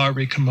the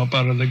larvae come up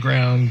out of the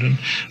ground and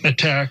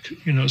attack.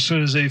 As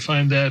soon as they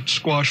find that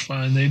squash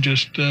vine, they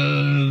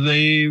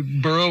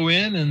burrow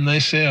in and they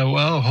say, "Oh,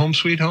 well, home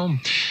sweet home."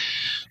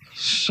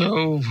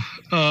 So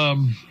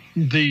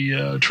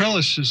the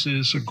trellises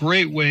is a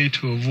great way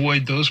to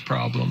avoid those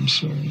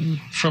problems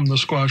from the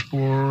squash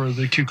borer or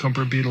the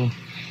cucumber beetle.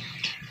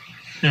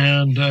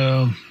 And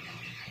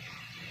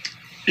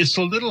it's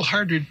a little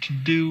harder to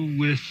do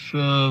with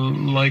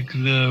like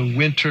the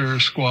winter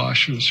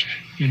squashes.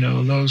 You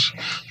know,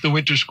 the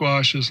winter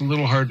squash is a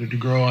little harder to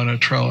grow on a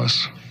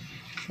trellis.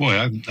 Boy,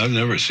 I've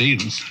never seen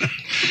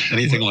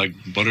anything like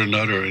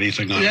butternut or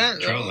anything on a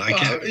trellis. I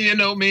can't. You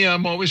know me,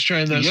 I'm always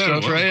trying that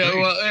stuff, right?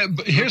 Great. Well,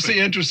 here's the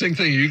interesting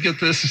thing: you get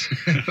this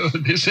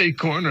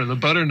acorn or the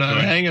butternut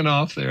hanging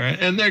off there,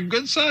 and they're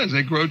good size.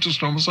 They grow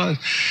just normal size.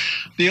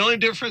 The only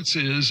difference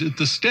is that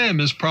the stem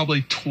is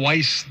probably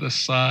twice the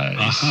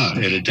size.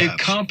 It adapts. It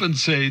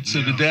compensates.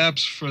 It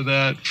adapts for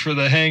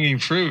the hanging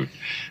fruit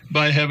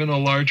by having a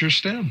larger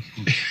stem.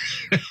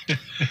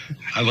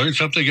 I learn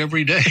something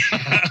every day.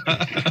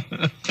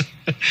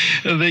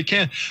 They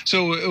can.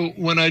 So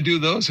when I do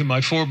those in my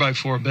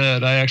 4x4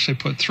 bed, I actually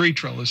put 3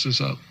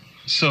 trellises up.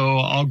 So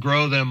I'll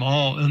grow them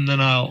all, and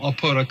then I'll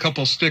put a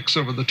couple sticks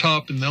over the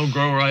top, and they'll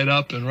grow right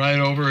up and right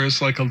over.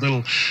 It's like a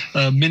little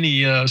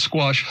mini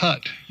squash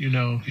hut, you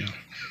know.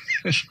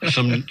 Yeah.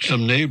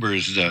 Some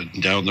neighbors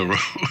down the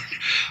road,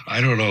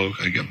 I don't know,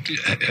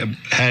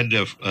 had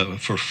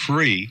for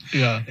free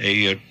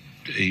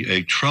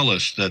a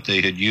trellis that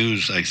they had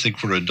used, I think,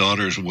 for a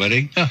daughter's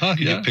wedding. Can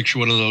you picture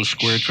one of those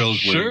square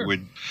trellises where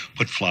we'd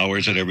put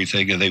flowers and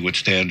everything, and they would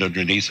stand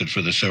underneath it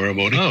for the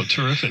ceremony? Oh,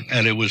 terrific.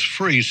 And it was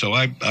free, so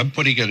I'm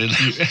putting it in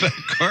the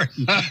back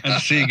garden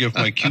and seeing if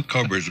my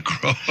cucumbers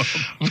grow.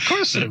 Of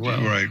course they will.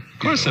 Right. Of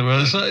course they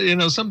will. So, you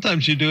know,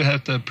 sometimes you do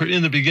have to,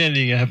 in the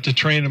beginning, you have to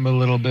train them a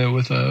little bit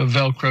with a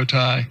Velcro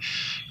tie,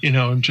 you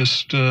know, and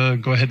just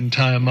go ahead and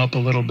tie them up a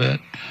little bit.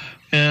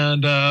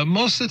 And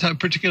most of the time,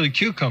 particularly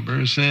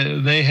cucumbers,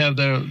 they have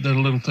their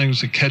little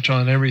things that catch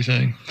on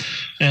everything.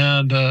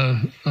 And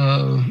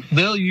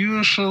they'll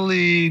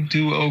usually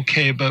do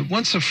okay. But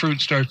once the fruit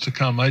starts to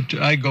come,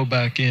 I go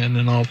back in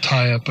and I'll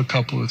tie up a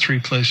couple of 3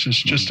 places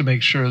just to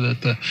make sure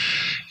that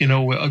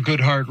a good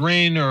hard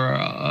rain or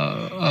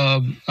a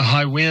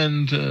high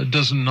wind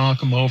doesn't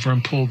knock them over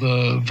and pull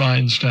the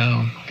vines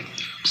down.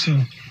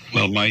 So.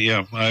 Well,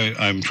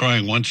 I'm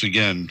trying once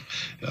again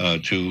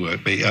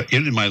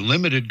in my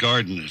limited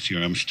garden this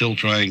year. I'm still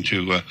trying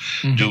to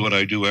do what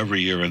I do every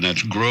year, and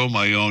that's grow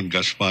my own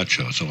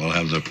gazpacho. So I'll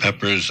have the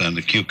peppers and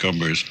the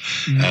cucumbers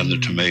and the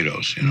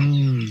tomatoes. You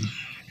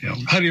know.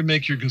 How do you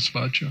make your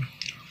gazpacho?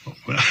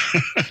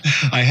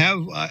 I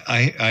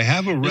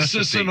have a recipe.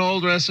 Is this an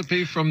old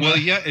recipe from? Well,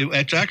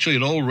 it's actually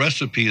an old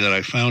recipe that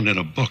I found in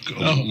a book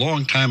a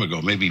long time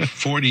ago, maybe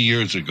 40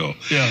 years ago.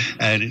 Yeah,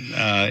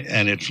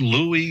 and it's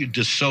Louis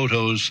De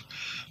Soto's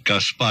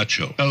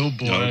gazpacho. Oh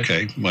boy!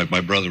 Okay,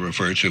 my brother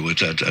refers to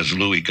it as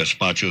Louis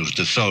Gazpacho's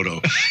De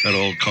Soto. That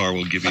old car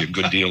will give you a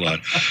good deal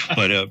on.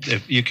 But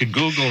if you could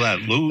Google that,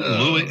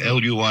 Louis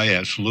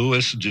L-U-I-S,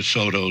 Louis De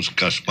Soto's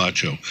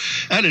gazpacho,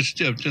 and it's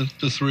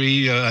the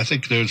 3. I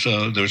think there's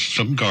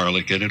some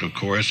garlic in it, of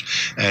course,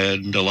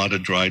 and a lot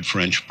of dried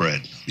French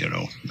bread. You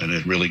know, and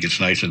it really gets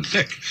nice and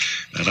thick.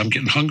 And I'm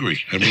getting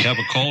hungry, and we have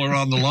a caller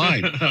on the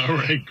line. All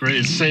right,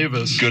 great. Save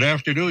us. Good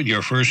afternoon.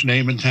 Your first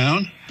name in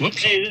town?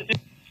 Whoops.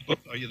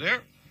 Are you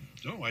there?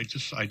 No, I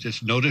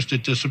just noticed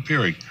it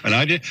disappearing, and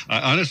I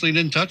honestly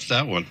didn't touch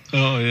that one.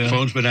 Oh yeah, the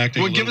phone's been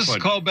acting. Well, give us a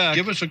call back.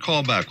 Give us a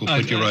call back. We'll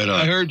put you right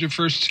on. I heard your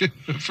first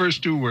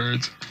two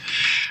words.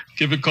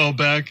 Give a call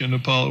back, and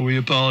we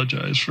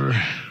apologize for.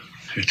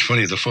 It's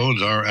funny. The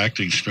phones are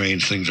acting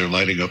strange. Things are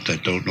lighting up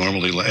that don't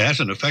normally. It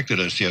hasn't affected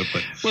us yet,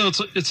 but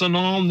it's an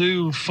all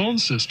new phone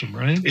system,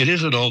 right? It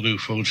is an all new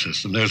phone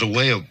system. There's a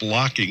way of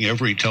blocking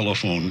every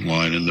telephone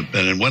line, and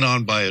it went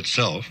on by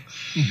itself.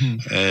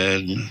 Mm-hmm.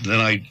 And then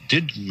I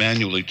did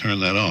manually turn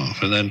that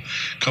off, and then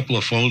a couple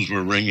of phones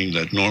were ringing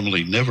that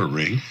normally never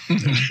ring.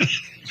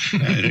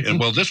 And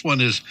well, this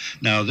one is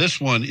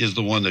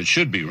the one that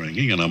should be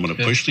ringing, and I'm going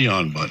to push the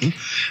on button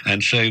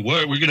and say,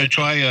 we're going to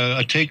try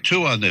a take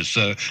 2 on this.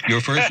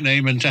 Your first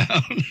name in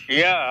town?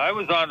 Yeah, I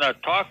was on a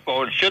talk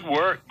phone. It should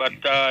work, but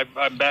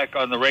I'm back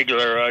on the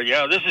regular.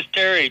 This is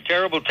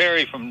Terrible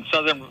Terry from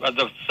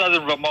the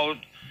southern remote.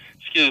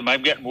 Excuse me,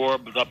 I'm getting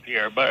warmed up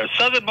here, but a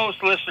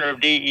southernmost listener of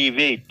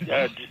DEV.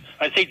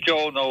 I think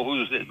Joe will know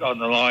who's on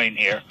the line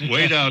here.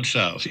 Way down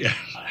south, yeah.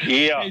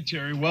 Yeah. Hey,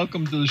 Terry,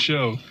 welcome to the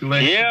show.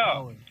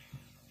 Yeah.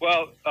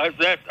 Well,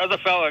 that other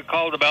fellow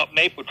called about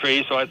maple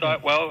trees, so I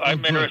thought,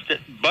 I'm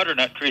interested in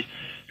butternut trees.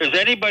 Does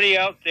anybody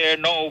out there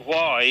know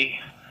why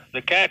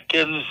the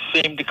catkins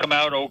seem to come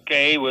out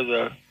okay with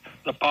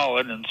the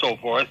pollen and so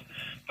forth,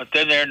 but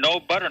then there are no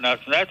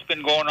butternuts? And that's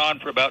been going on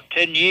for about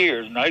 10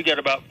 years, and I get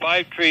about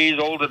 5 trees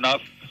old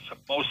enough,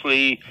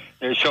 mostly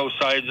they show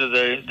signs of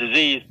the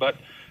disease, but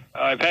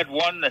I've had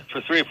one that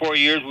for 3 or 4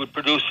 years would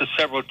produce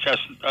several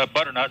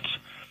butternuts,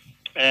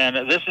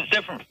 and this is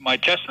different from my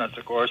chestnuts,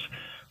 of course.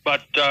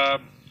 But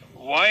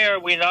why are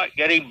we not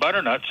getting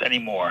butternuts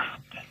anymore?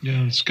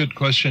 Yeah, it's a good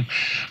question.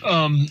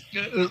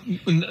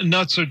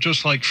 Nuts are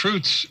just like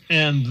fruits,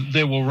 and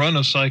they will run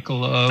a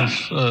cycle of,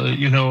 a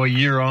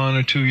year on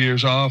or 2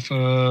 years off.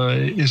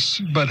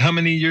 But how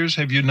many years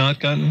have you not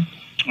gotten?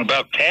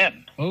 About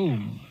 10. Oh,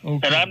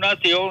 okay. And I'm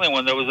not the only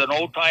one. There was an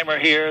old timer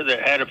here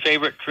that had a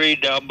favorite tree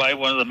down by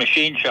one of the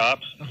machine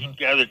shops. He'd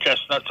gather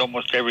chestnuts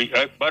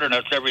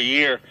butternuts every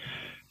year.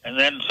 And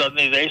then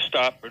suddenly they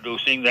stopped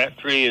producing. That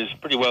tree is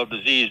pretty well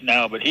diseased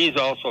now, but he's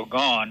also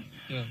gone.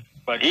 Yeah.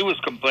 But he was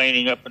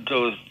complaining up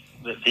until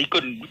he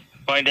couldn't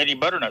find any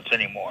butternuts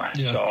anymore.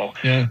 Yeah. So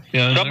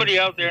yeah. somebody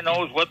out there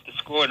knows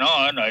what's going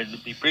on. I'd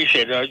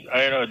appreciate it. I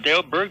had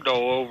Dale Bergdahl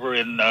over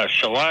in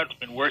Charlotte's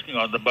been working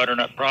on the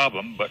butternut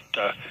problem, but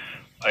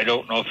I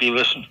don't know if he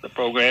listens to the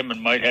program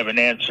and might have an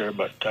answer,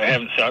 but I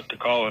haven't thought to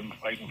call him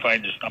if I can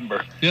find his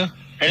number. Yeah.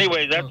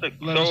 Anyway,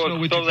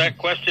 throw that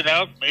question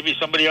out. Maybe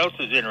somebody else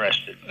is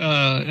interested.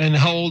 And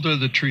how old are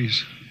the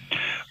trees?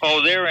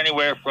 Oh, they're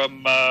anywhere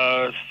from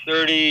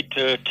 30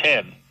 to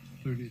 10.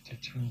 30 to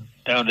 10.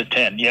 Down to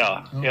 10,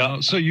 yeah. Oh, yeah.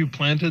 So you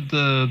planted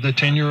the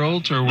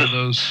 10-year-olds, or were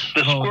those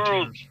the volunteers?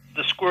 squirrels?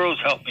 The squirrels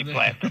helped me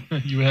plant them.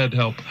 You had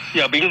help.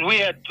 Yeah, because we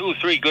had 2 or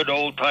 3 good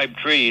old-time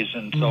trees,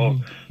 and so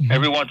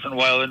every once in a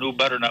while a new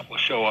butternut will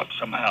show up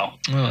somehow.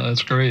 Oh,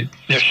 that's great.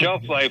 Their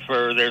shelf life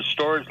or their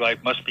storage life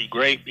must be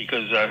great,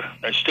 because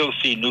I still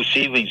see new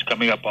seedlings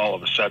coming up all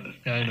of a sudden.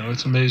 Yeah, I know.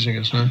 It's amazing,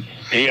 isn't it?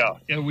 Yeah.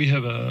 Yeah, we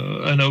have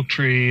an oak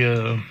tree.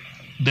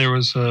 There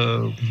was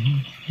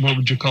what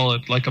would you call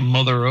it? Like a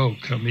mother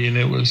oak. I mean,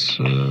 it was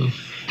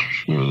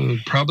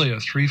probably a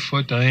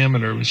 3-foot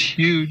diameter. It was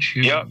huge.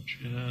 Yep.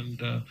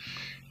 And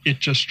it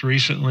just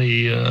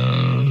recently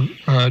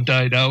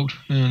died out,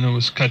 and it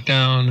was cut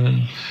down.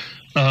 And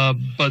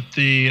but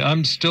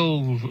I'm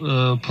still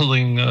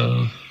pulling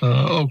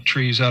oak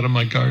trees out of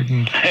my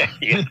garden.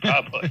 Yeah,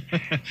 probably.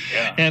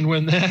 Yeah. And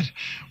when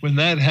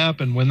that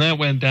happened, when that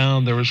went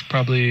down, there was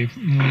probably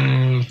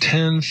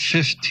 10,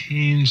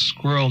 15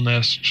 squirrel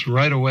nests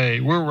right away.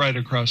 We're right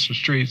across the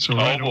street, so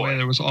right away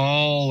there was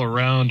all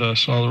around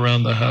us, all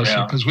around the house,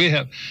 because we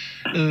have.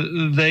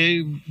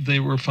 They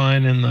were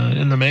fine in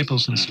the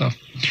maples and stuff.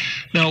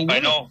 Now,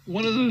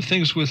 one of the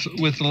things with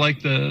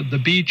like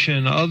the beech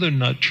and other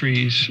nut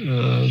trees,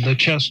 the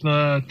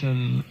chestnut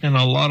and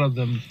a lot of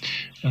them,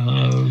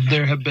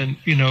 there have been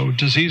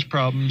disease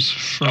problems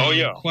for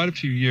quite a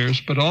few years.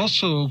 But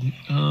also,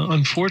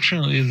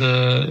 unfortunately,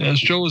 as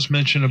Joe was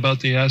mentioned about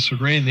the acid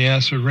rain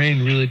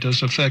really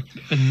does affect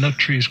nut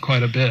trees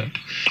quite a bit.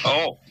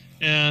 Oh.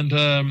 And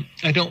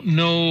I don't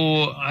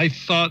know. I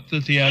thought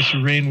that the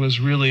acid rain was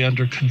really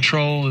under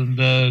control, and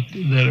that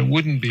it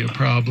wouldn't be a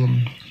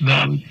problem.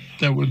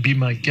 That would be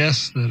my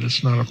guess, that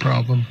it's not a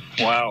problem.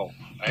 Wow,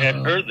 I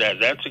hadn't heard that.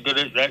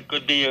 That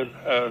could be a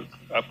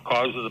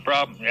cause of the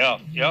problem. Yeah.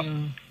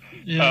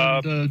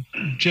 And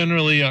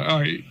generally, a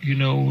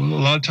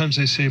lot of times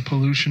they say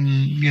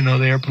pollution,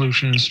 the air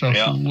pollution and stuff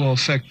will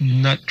affect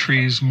nut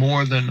trees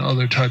more than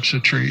other types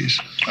of trees.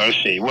 I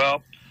see.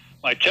 Well,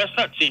 my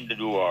chestnuts seem to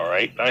do all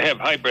right. I have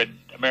hybrid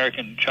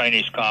American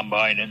Chinese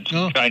combine and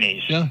some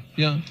Chinese.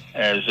 Yeah.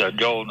 As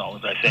Joel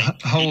knows, I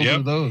think. How old are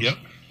those? Yep.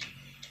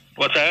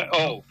 What's that?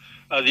 Oh,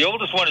 the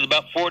oldest one is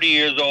about 40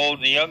 years old.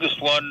 And the youngest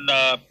one,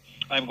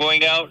 I'm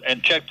going out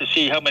and check to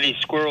see how many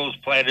squirrels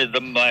planted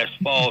them last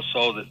fall,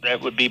 so that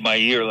would be my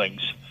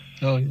yearlings.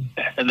 Oh, yeah.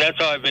 And that's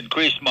how I've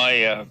increased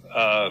my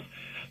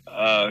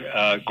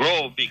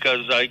grove,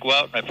 because I go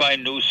out and I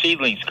find new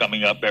seedlings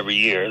coming up every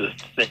year.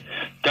 The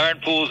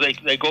darn fools,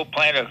 they go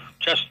plant a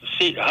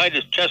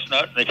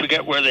chestnut, and they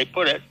forget where they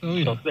put it,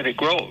 so that it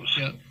grows.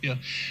 Yeah.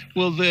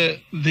 Well, the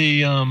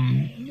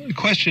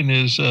question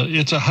is,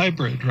 it's a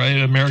hybrid, right?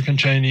 American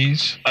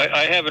Chinese.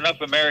 I have enough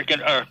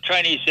American or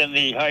Chinese in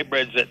the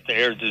hybrids that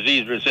they're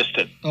disease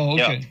resistant. Oh,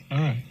 okay. Yeah.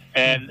 All right.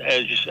 And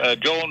as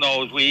Joel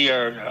knows,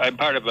 I'm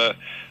part of a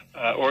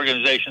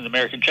organization, the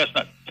American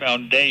Chestnut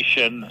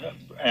Foundation,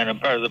 and I'm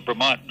part of the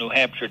Vermont, New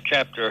Hampshire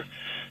chapter,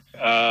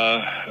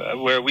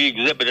 where we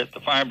exhibit at the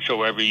farm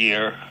show every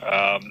year,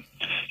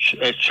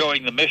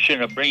 showing the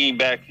mission of bringing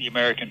back the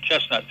American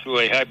chestnut through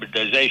a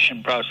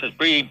hybridization process,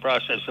 breeding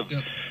process of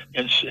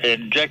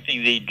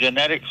injecting the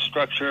genetic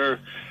structure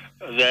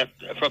that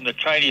from the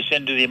Chinese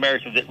into the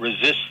American that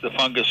resists the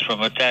fungus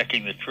from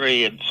attacking the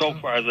tree. And so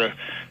far, the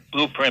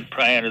blueprint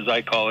plan, as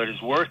I call it,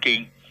 is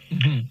working.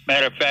 Mm-hmm.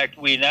 Matter of fact,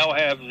 we now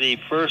have the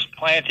first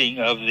planting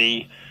of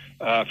the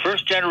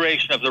first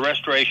generation of the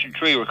restoration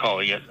tree, we're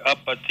calling it, up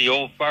at the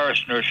old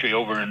forest nursery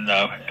over in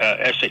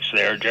Essex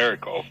there,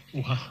 Jericho.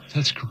 Wow,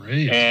 that's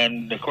great.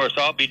 And, of course,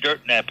 I'll be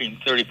dirt napping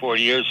 30,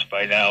 40 years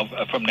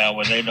from now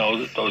when they know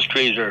that those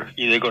trees are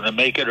either going to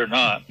make it or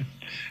not.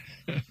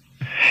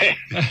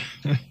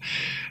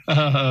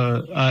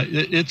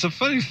 It's a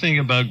funny thing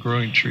about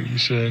growing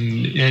trees,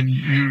 and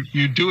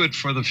you do it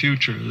for the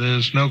future.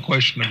 There's no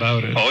question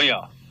about it. Oh,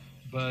 yeah.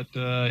 But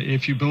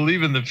if you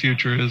believe in the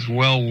future, it's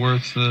well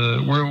worth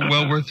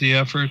the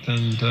effort.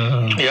 And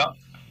yeah.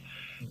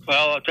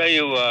 Well, I'll tell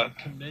you.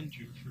 Commend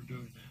you for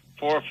doing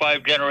 4 or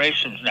 5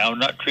 generations now,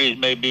 nut trees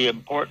may be an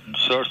important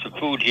source of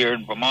food here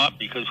in Vermont,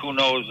 because who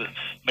knows,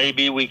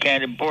 maybe we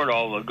can't import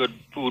all the good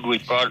food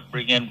we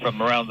bring in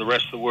from around the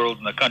rest of the world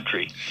and the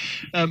country.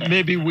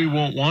 Maybe we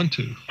won't want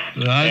to.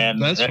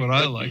 That's what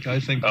I like. I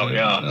think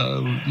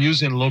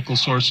using local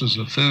sources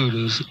of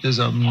food is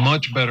a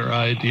much better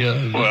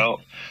idea.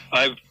 Well,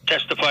 I've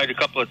testified a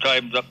couple of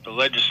times up the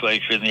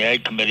legislature and the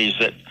ag committees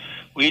that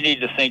we need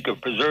to think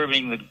of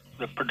preserving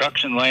the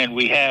production land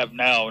we have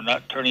now,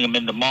 not turning them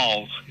into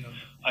malls. Yeah.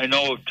 I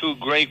know of 2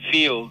 great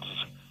fields,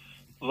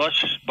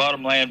 lush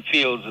bottomland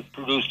fields that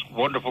produced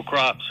wonderful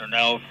crops, are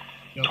now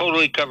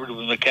totally covered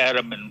with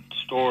macadam and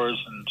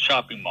stores and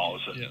shopping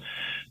malls. Yeah.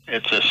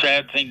 It's a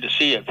sad thing to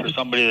see it for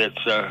somebody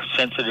that's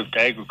sensitive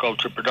to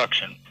agriculture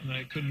production.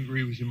 I couldn't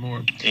agree with you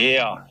more.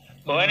 Yeah.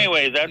 Well,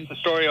 anyway, that's the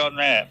story on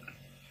that.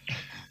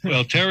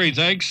 Well, Terry,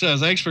 thanks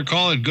for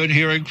calling. Good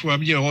hearing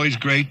from you. Always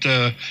great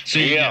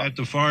seeing you at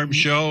the farm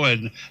show,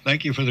 and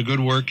thank you for the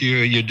good work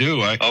you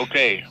do.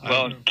 Okay.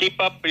 Well, keep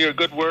up your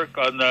good work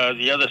on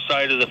the other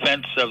side of the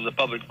fence of the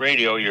public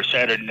radio, your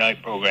Saturday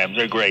night programs.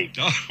 They're great.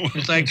 Oh, well,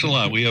 thanks a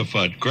lot. We have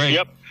fun. Great.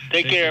 Yep.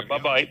 Take care.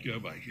 Bye-bye.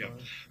 Goodbye. Yeah.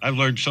 I've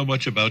learned so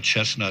much about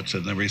chestnuts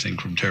and everything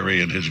from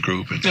Terry and his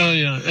group. And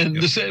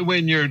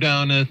when you're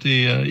down at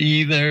the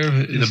E there,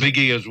 the Big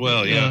E as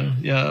well.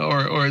 Yeah.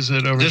 Or is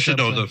it over?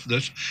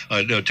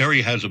 No,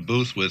 Terry has a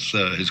booth with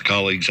his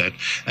colleagues at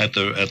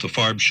the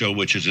farm show,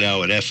 which is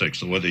now at Essex,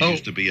 the one that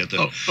used to be at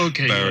the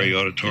Barry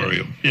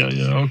Auditorium. Yeah.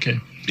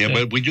 Okay. Yeah,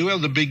 but we do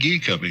have the Big E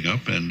coming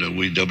up, and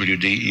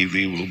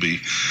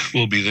WDEV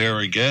will be there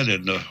again,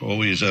 and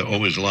always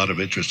a lot of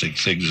interesting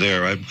things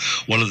there.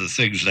 One of the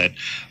things that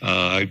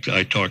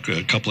I talk to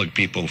a couple of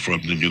people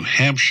from the New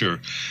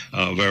Hampshire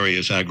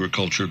various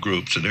agriculture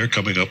groups, and they're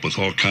coming up with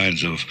all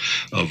kinds of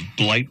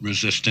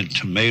blight-resistant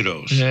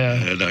tomatoes. Yeah,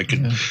 and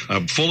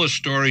I'm full of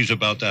stories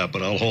about that,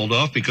 but I'll hold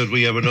off because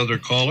we have another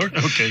caller.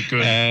 Okay,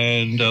 good.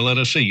 And let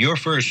us see your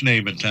first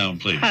name in town,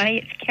 please. Hi,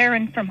 it's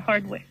Karen from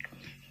Hardwick.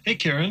 Hey,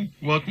 Karen.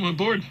 Welcome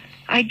aboard.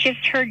 I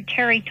just heard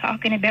Terry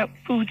talking about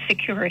food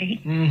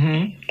security.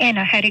 Mm-hmm. And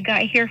I had a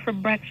guy here for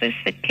breakfast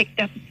that picked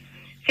up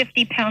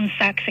 50-pound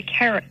sacks of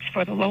carrots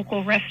for the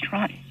local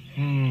restaurant.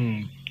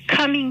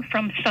 Coming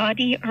from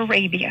Saudi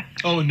Arabia.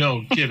 Oh,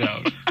 no. Get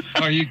out.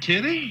 Are you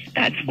kidding?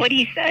 That's what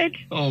he said.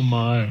 Oh,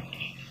 my.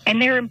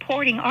 And they're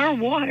importing our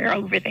water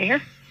over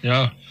there.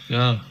 Yeah.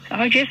 So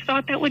I just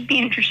thought that would be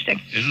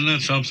interesting. Isn't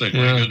that something?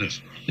 My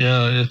goodness.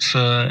 Yeah, it's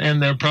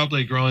and they're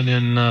probably growing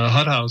in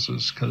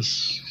hothouses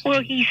because.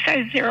 Well, he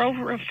says they're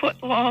over a foot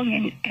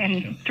long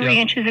and 3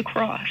 inches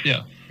across.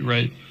 Yeah,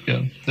 right.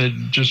 Yeah, they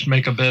just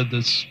make a bed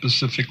that's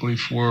specifically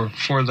for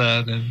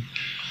that, and.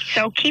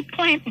 So keep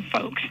planting,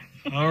 folks.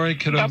 All right,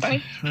 kiddo.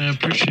 Bye-bye. I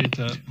appreciate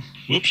that.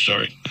 Whoops,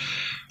 sorry.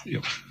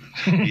 Yep.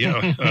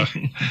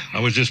 I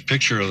was just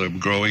picturing them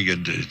growing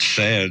in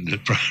sand.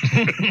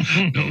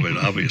 No, but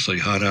obviously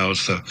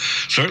hothouse.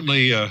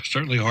 Certainly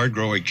hard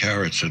growing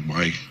carrots in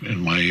my.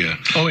 In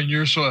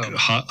your soil.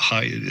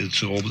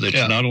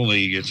 It's not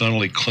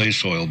only clay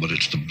soil, but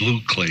it's the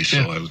blue clay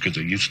soil because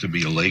there used to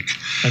be a lake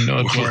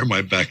where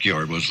my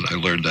backyard was. I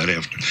learned that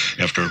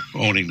after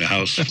owning the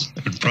house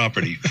and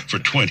property for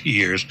 20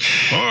 years.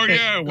 Oh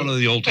yeah, one of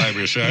the old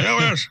timers said, "Oh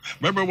yes,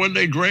 remember when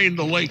they drained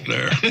the lake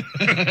there?"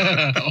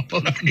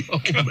 Oh,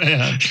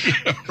 man.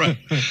 Yeah, right.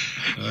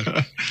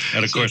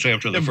 And of course,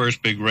 after the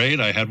first big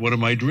rain, I had one of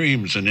my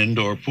dreams, an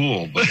indoor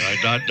pool. But I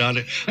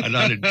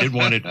did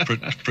want it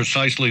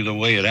precisely the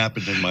way it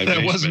happened in my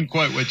basement. That wasn't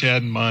quite what you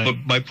had in mind.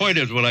 But my point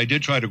is, when I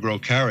did try to grow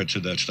carrots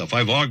and that stuff,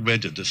 I've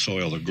augmented the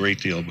soil a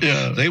great deal.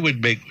 Yeah. They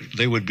would be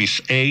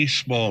A,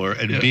 smaller,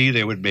 and B,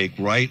 they would make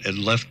right and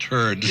left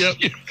turns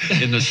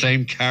in the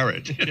same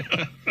carrot.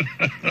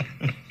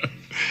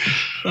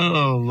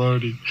 Oh,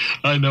 Lordy.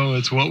 I know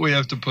it's what we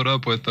have to put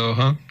up with, though,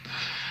 huh?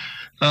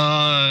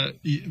 A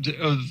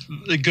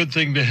good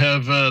thing to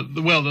have,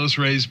 those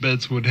raised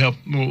beds would help.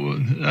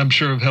 I'm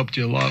sure have helped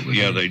you a lot with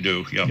they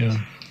do.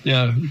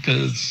 Yeah,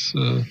 because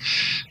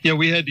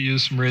we had to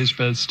use some raised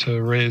beds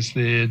to raise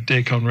the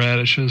daycon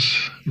radishes.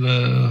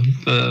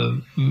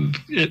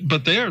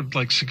 But they are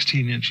like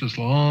 16 inches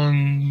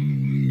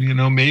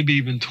long, maybe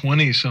even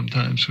 20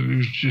 sometimes. So it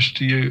was just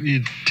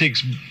you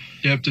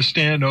have to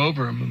stand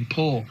over them and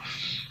pull.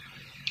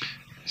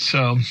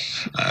 So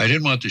I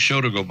didn't want the show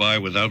to go by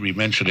without me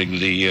mentioning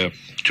the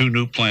 2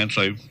 new plants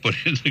I put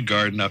in the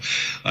garden.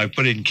 I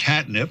put in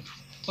catnip.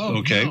 Oh,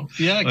 okay. No.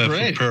 Yeah,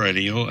 great. For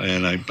perennial,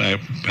 and I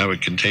have a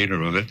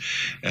container of it,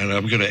 and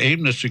I'm going to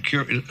aim the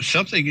security.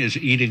 Something is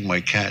eating my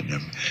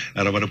catnip,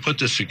 and I'm going to put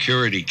the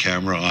security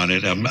camera on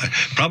it.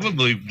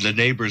 Probably the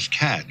neighbor's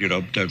cat.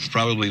 That's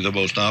probably the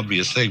most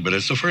obvious thing, but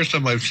it's the first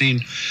time I've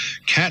seen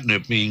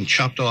catnip being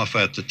chopped off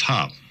at the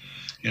top.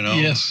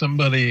 Yes,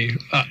 somebody.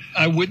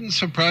 I wouldn't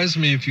surprise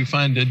me if you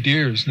find a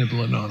deer's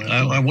nibbling on it.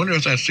 I wonder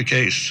if that's the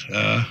case.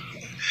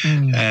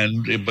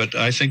 But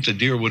I think the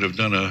deer would have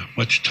done a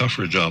much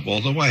tougher job.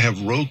 Although I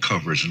have row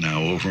covers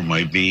now over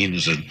my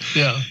beans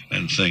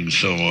and things,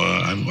 so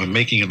I'm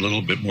making it a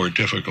little bit more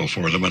difficult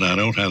for them. And I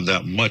don't have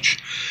that much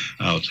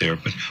out there.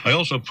 But I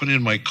also put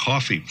in my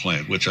coffee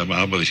plant, which I'm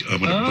going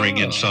to bring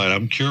inside.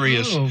 I'm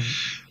curious.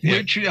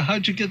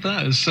 How'd you get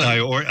that?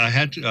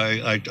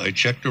 I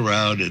checked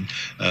around and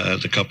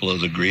a couple of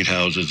the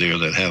greenhouses there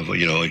that have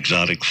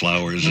exotic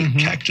flowers and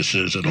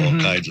cactuses and all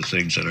kinds of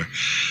things that are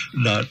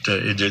not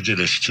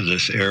indigenous to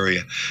this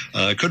area.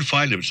 I couldn't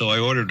find them, so I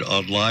ordered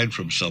online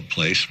from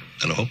someplace,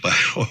 and I hope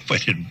I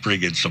didn't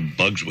bring in some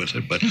bugs with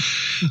it, but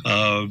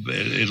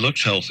it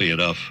looks healthy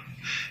enough.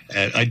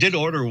 And I did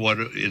order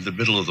one in the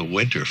middle of the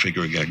winter,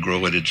 figuring I'd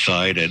grow it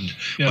inside. And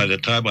by the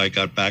time I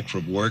got back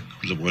from work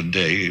the one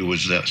day, it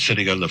was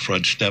sitting on the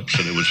front steps,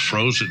 and it was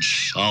frozen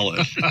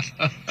solid.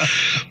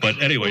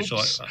 But anyway,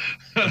 so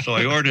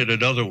I ordered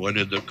another one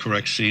in the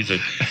correct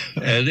season.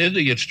 And in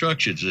the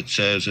instructions, it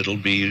says it'll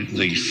be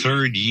the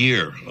third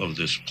year of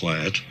this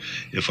plant,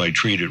 if I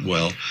treat it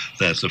well,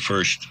 that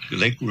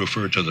they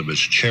refer to them as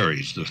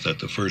cherries, that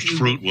the first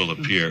fruit will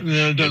appear,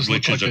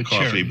 which is a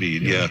coffee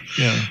bean. Yeah.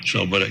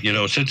 So, but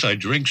since I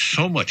drink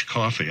so much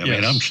coffee, I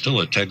mean, I'm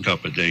still a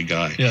 10-cup-a-day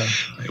guy. Yeah.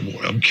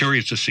 I'm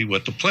curious to see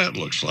what the plant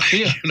looks like.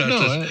 Yeah.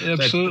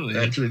 Absolutely.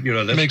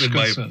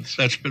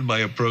 That's been my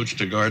approach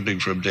to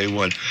gardening from day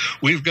one.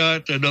 We've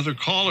got another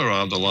caller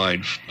on the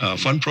line.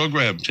 Fun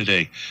program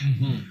today.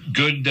 Mm-hmm.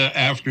 Good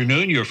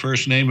afternoon. Your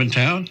first name and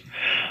town?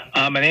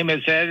 My name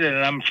is Ed,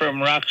 and I'm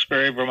from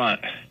Roxbury, Vermont.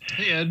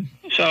 Hey, Ed.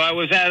 So I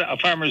was at a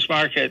farmer's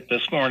market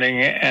this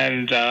morning,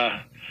 and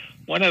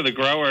one of the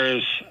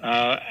growers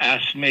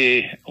asked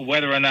me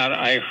whether or not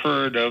I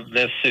heard of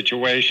this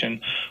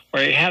situation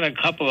where he had a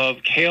couple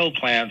of kale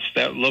plants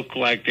that looked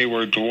like they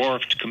were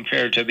dwarfed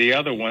compared to the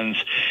other ones.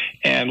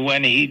 And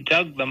when he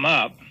dug them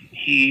up,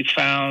 he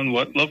found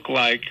what looked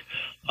like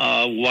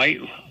white,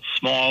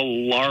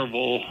 small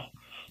larval,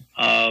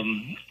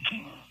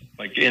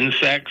 like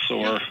insects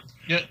or...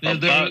 Yeah,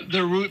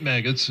 they're root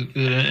maggots, and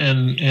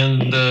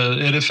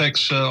it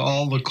affects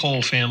all the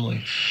cole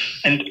family.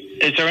 And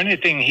is there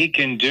anything he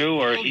can do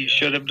or he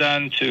should have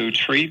done to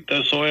treat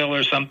the soil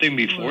or something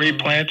before he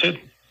planted?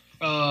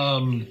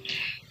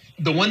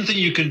 The one thing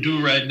you can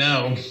do right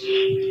now... What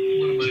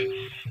am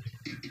I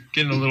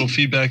getting a little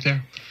feedback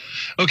there?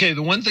 Okay,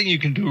 the one thing you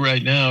can do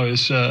right now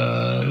is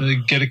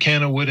get a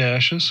can of wood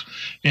ashes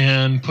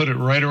and put it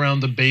right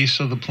around the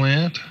base of the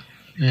plant,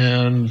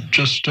 and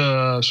just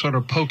sort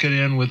of poke it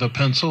in with a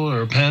pencil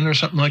or a pen or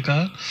something like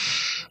that.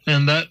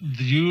 And that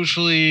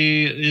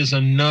usually is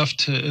enough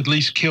to at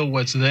least kill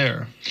what's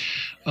there.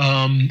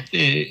 That's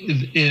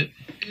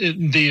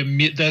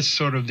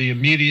sort of the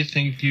immediate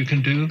thing you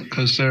can do,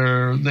 because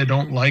they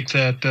don't like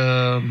that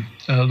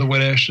the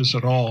wood ashes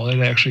at all. It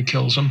actually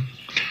kills them.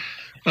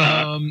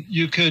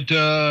 You could,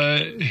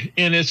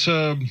 and it's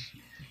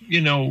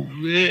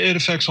it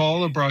affects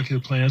all the broccoli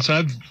plants.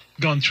 I've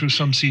gone through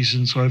some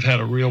seasons where I've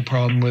had a real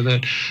problem with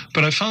it,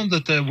 but I found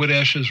that the wood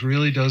ashes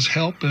really does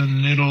help,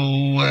 and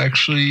it'll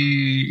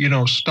actually,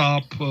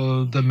 stop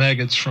the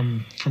maggots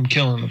from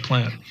killing the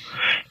plant.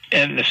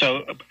 And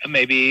so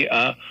maybe,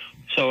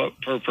 so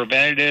for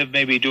preventative,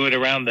 maybe do it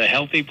around the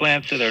healthy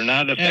plants that are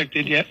not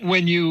affected yet? And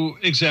when you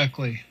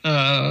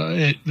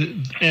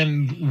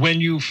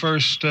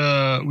first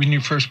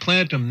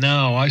plant them,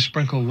 now I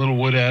sprinkle little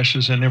wood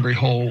ashes in every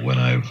hole when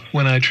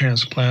I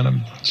transplant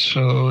them.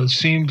 So it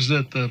seems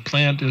that the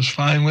plant is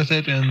fine with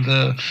it, and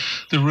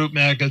the root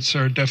maggots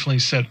are definitely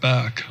set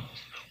back.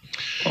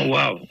 Oh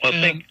wow! Well,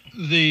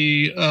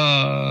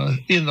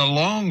 in the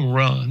long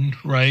run,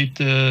 right?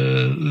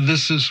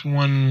 This is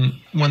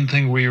one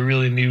thing where you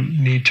really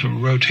need to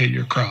rotate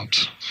your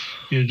crops.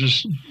 And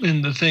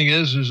the thing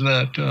is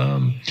that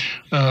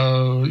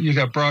you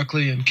got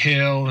broccoli and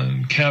kale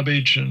and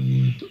cabbage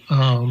and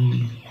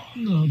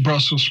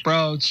Brussels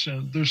sprouts,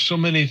 and there's so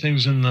many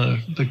things in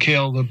the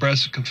kale, the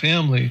brassica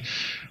family,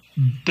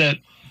 that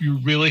you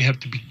really have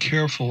to be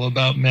careful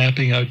about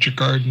mapping out your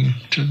garden.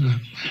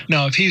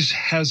 Now, if he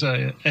has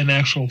an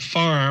actual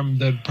farm,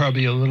 that'd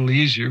probably be a little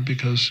easier,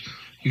 because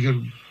you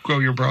could grow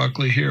your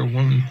broccoli here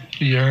one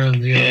year,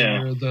 and the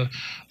other year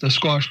the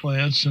squash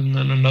plants, and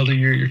then another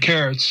year your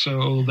carrots.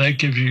 So that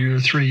gives you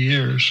your 3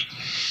 years.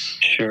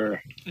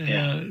 Sure.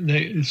 Yeah.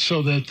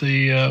 So that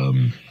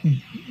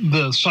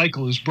the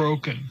cycle is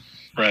broken.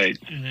 Right.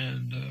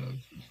 And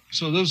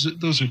so those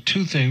are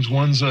two things.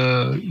 One's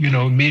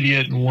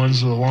immediate, and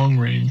one's the long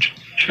range.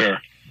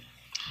 Sure.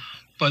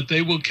 But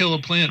they will kill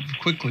a plant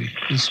quickly.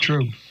 It's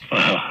true.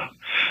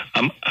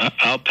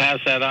 I'll pass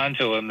that on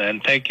to him then.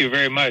 Thank you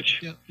very much.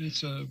 Yeah,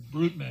 it's a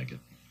root maggot.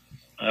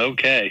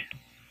 Okay.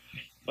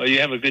 Well, you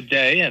have a good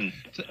day. And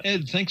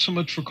Ed, thanks so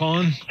much for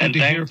calling. Good to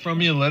hear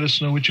from you. Let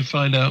us know what you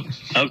find out.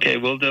 Okay,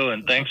 we'll do.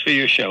 And thanks for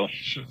your show.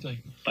 Sure thing.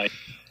 Bye.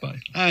 Bye.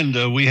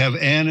 And we have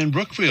Ann in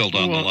Brookfield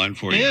on the line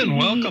for you. Ann,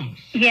 welcome.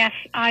 Yes,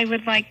 I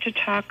would like to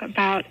talk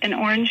about an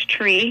orange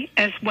tree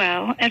as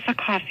well as a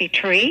coffee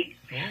tree.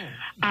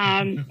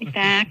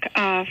 back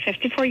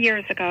 54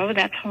 years ago.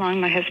 That's how long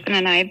my husband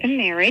and I have been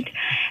married.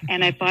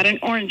 And I bought an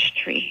orange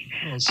tree.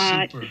 Oh,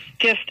 super.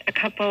 Just a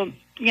couple,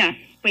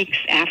 weeks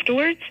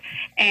afterwards.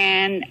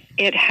 And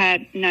it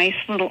had nice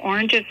little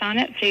oranges on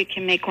it, so you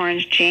can make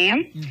orange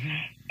jam. Mm-hmm.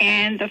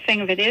 And the thing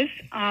of it is,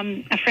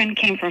 a friend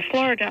came from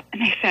Florida,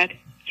 and they said,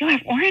 "You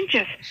have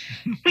oranges.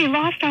 We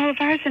lost all of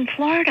ours in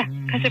Florida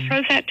because it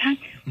froze that time."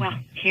 Well,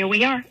 here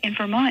we are in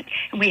Vermont,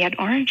 and we had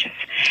oranges.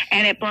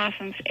 And it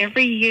blossoms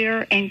every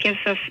year and gives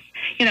us,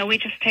 we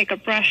just take a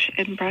brush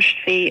and brush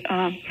the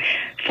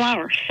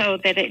flower so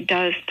that it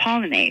does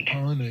pollinate.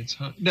 Pollinates,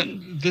 huh? Now,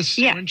 this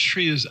Yeah. orange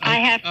tree is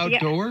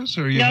outdoors,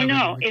 or you No, have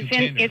no, it in a it's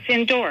container? it's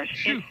indoors.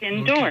 Phew. It's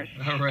indoors.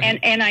 Okay. All right.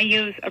 And I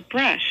use a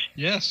brush.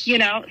 Yes. So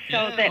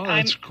that I'm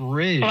that's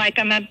great. like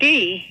I'm a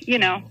bee,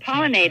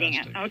 pollinating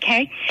fantastic. it.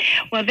 Okay.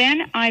 Well,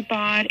 then I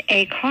bought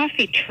a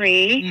coffee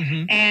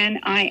tree, and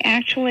I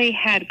actually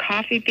had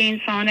coffee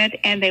beans on it,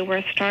 and they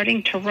were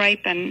starting to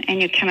ripen,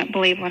 and you cannot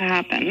believe what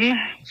happened.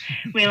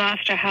 We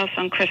lost our house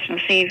on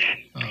Christmas Eve,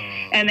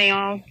 and they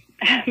all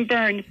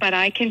burned. But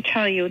I can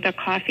tell you the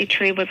coffee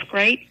tree was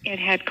great. It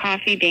had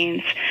coffee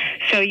beans,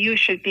 so you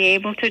should be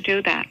able to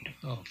do that.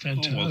 Oh,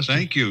 fantastic. Well,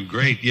 thank you.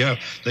 Great. Yeah,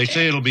 they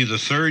say it'll be the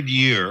third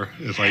year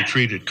if I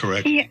treat it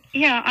correctly.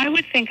 Yeah, I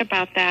would think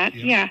about that.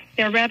 Yeah,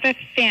 they're rather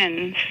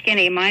thin,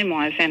 skinny. Mine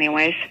was,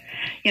 anyways.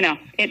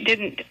 It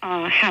didn't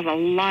have a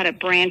lot of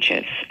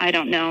branches. I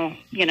don't know,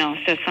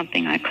 if there's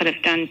something I could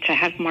have done to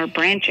have more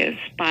branches,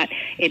 but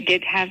it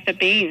did have the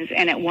beans,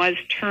 and it was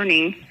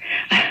turning,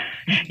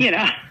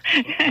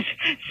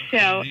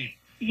 So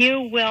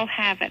you will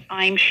have it,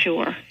 I'm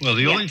sure. Well,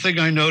 the only thing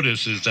I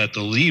notice is that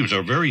the leaves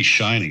are very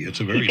shiny.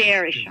 It's a very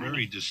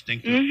shiny.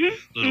 distinctive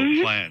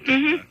little plant.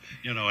 And,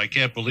 I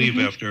can't believe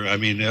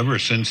ever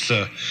since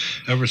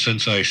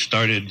I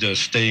started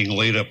staying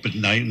late up at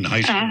night in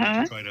high school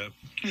to try to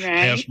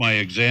pass my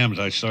exams,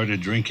 I started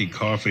drinking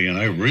coffee, and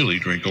I really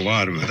drink a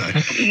lot of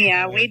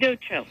it. We do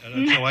too.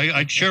 So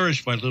I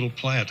cherish my little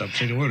plant. I'm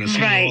saying, where does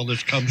all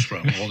this comes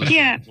from? All this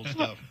wonderful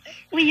stuff.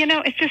 Well,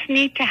 it's just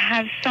neat to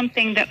have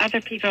something that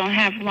other people don't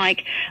have,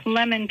 like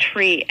lemon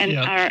tree and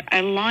or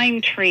a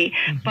lime tree.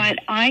 But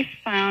I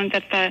found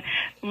that the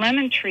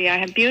lemon tree, I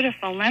have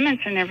beautiful lemons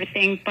and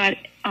everything, but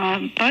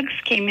bugs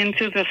came in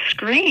through the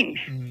screen.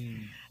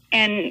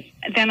 And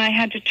then I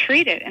had to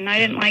treat it, and I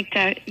didn't like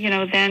to,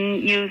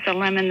 then use a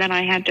lemon that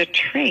I had to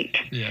treat.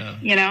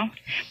 Yeah.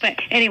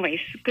 But anyways,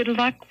 good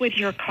luck with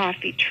your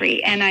coffee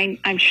tree, and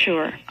I'm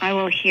sure I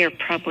will hear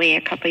probably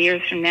a couple of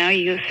years from now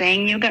you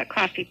saying you got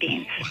coffee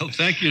beans. Well,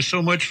 thank you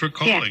so much for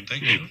calling. Yeah.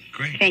 Thank you.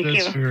 Great. Thank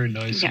you. That's very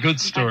nice. Yeah. Good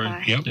story.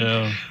 Bye-bye. Yep.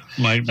 Yeah.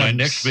 My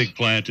next big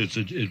plan is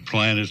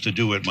to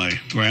do what my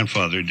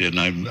grandfather did,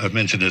 and I've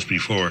mentioned this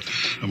before.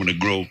 I'm going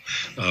to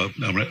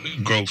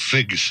grow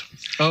figs.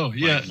 Oh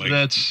yeah,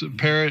 that's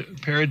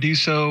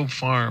Paradiso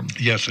Farm.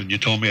 Yes, and you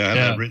told me I have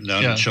that written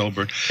down in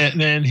Shelburne.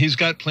 And he's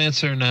got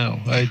plants there now.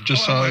 I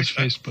just saw his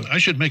Facebook. I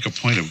should make a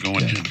point of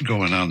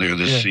going on there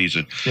this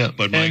season. Yeah,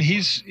 but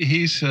he's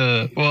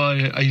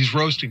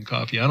roasting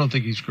coffee. I don't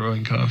think he's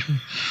growing coffee.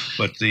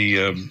 But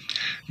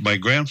my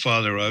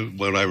grandfather,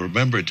 what I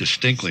remember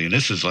distinctly, and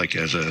this is like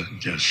as a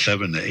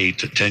 7 to 8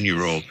 to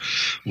 10-year-old,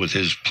 with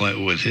his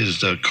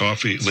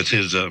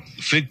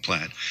fig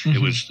plant.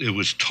 It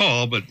was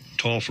tall, but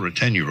tall for a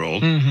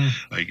 10-year-old.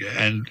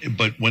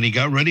 But when he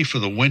got ready for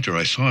the winter,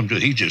 I saw him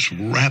he just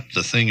wrapped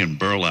the thing in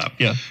burlap.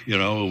 Yeah.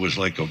 It was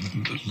like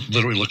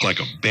literally looked like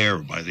a bear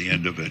by the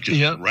end of it.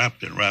 Just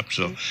wrapped and wrapped.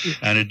 So,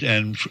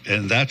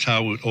 and that's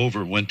how it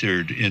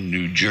overwintered in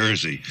New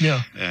Jersey.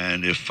 Yeah.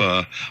 And if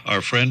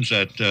our friends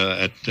at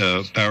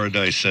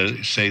Paradise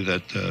say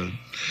that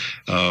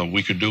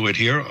we could do it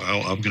here,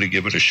 I'm going to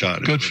give it a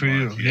shot. Good for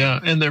you. Yeah,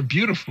 and they're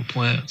beautiful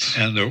plants.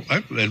 And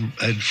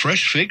and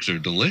fresh figs are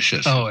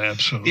delicious. Oh,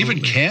 absolutely. Even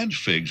canned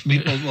figs.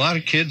 A lot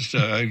of kids,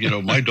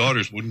 my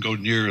daughters wouldn't go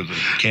near the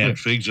canned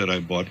figs that I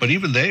bought, but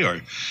even they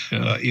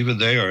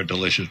are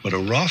delicious. But a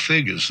raw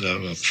fig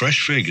a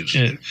fresh fig is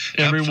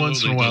every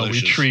once in a while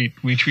delicious.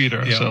 we treat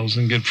ourselves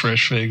and get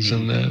fresh figs,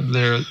 and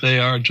they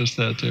are just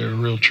that. They're a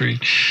real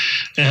treat.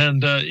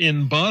 And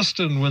in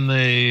Boston, when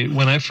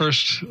I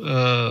first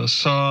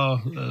saw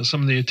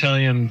some of the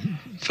Italian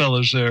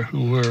fellows there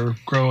who were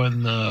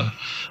growing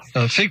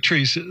fig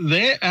trees,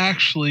 they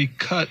actually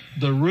cut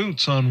the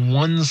roots on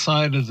one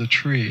side of the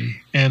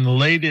tree and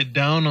laid it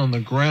down on the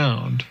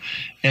ground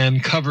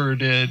and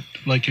covered it,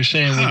 like you're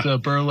saying,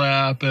 with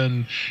burlap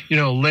and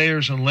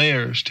layers and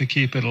layers to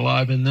keep it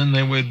alive. And then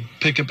they would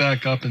pick it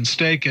back up and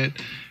stake it.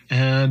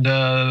 And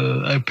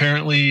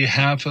apparently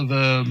half of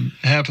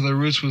the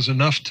roots was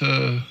enough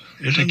to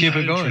keep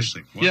it going.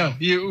 Wow.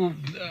 Yeah,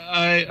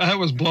 I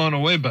was blown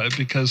away by it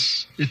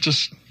because it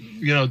just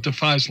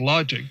defies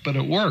logic, but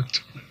it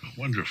worked.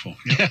 Wonderful.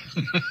 Yeah.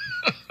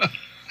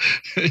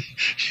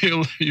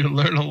 you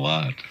learn a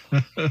lot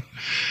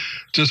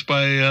just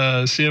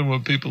by seeing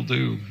what people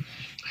do.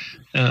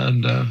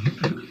 And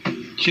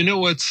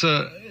what's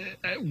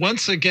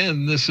once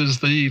again, this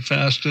is the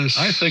fastest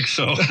I think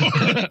so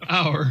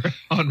hour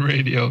on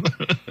radio.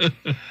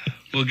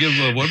 We'll give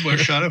one more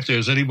shot if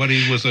there's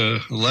anybody with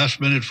a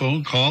last-minute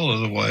phone call.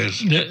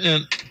 Otherwise, yeah,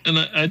 and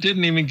I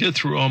didn't even get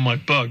through all my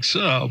bugs.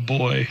 Oh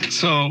boy!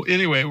 So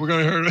anyway, we're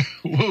gonna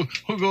we'll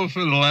go for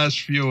the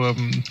last few of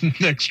them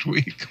next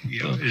week.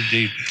 Yeah,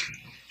 indeed.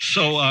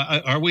 So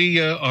are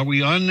we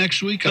on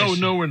next week?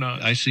 No, we're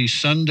not. I see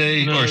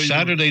Sunday or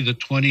Saturday the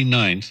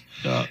 29th.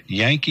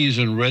 Yankees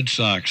and Red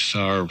Sox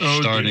are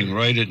starting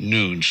right at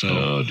noon. So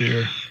oh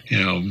dear.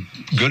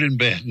 Good and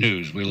bad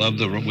news. We love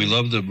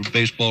the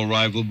baseball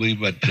rivalry,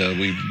 but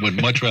we would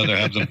much rather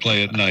have them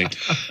play at night.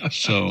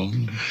 So,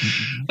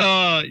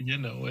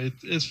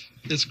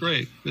 it's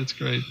great. It's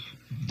great.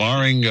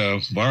 Barring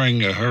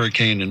a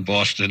hurricane in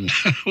Boston,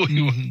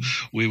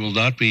 we will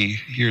not be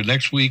here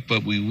next week,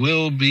 but we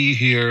will be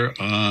here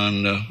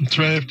on. It's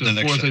right after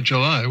the 4th of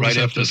July. Right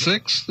after the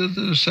 6th or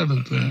the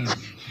 7th.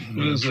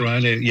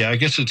 Friday. Yeah, I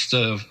guess it's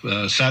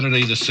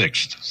Saturday the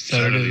 6th.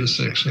 Saturday the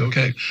 6th.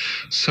 Okay.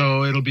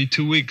 So it'll be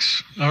 2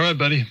 weeks. All right,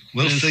 buddy.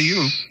 We'll see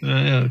you.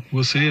 Yeah,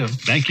 we'll see you.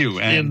 Thank you.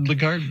 And in the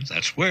garden.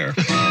 That's where.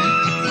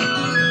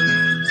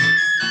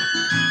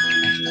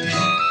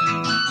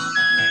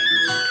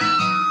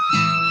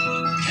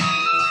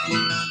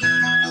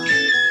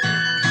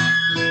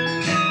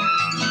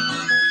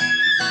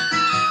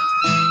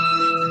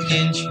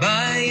 Inch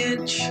by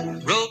inch,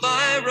 row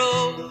by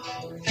row,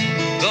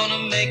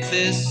 gonna make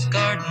this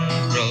garden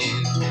grow.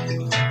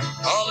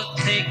 All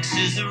it takes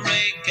is a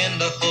rake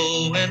and a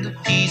hoe and a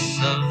piece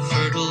of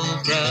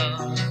fertile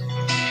ground.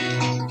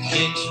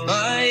 Inch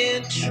by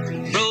inch,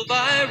 row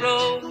by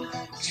row,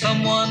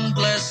 someone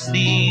bless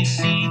these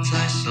seeds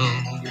I sow.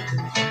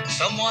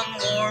 Someone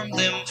warm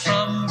them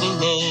from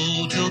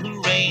below till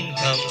the rain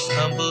comes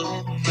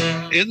tumbling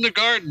down. In the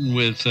Garden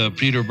with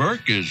Peter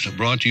Burke is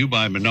brought to you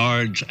by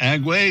Menards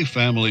Agway,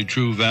 Family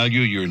True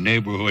Value, your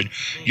neighborhood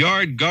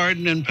yard,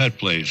 garden, and pet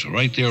place,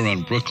 right there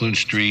on Brooklyn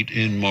Street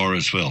in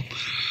Morrisville.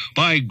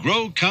 By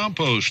Grow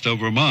Compost of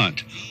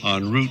Vermont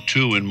on Route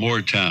 2 in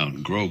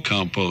Moortown,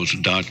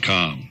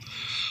 growcompost.com.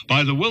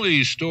 By the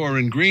Willie's store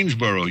in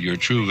Greensboro, your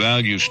True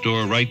Value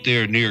store right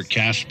there near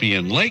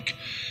Caspian Lake.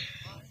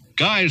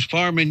 Guy's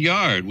Farm and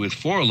Yard with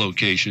 4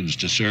 locations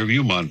to serve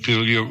you: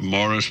 Montpelier,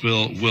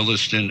 Morrisville,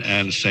 Williston,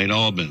 and St.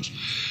 Albans.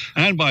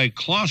 And by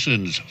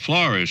Clausen's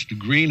Florist,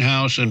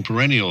 Greenhouse, and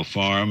Perennial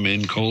Farm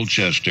in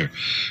Colchester.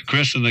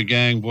 Chris and the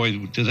gang, boy,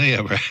 do they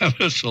ever have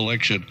a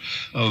selection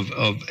of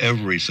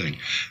everything.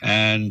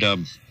 And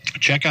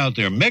check out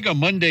their Mega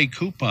Monday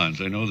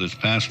coupons. I know this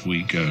past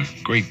week,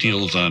 great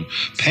deals on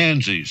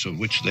pansies, of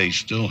which they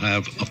still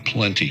have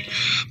plenty.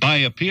 Buy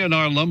a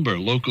P&R Lumber,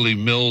 locally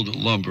milled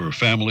lumber,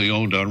 family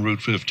owned on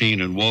Route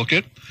 15 in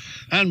Wolcott.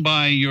 And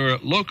by your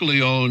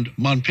locally owned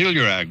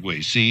Montpelier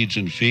Agway, seeds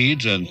and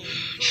feeds, and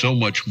so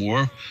much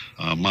more.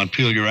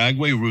 Montpelier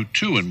Agway, Route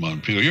 2 in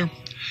Montpelier.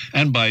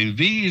 And by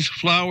V's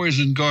Flowers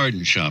and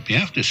Garden Shop. You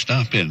have to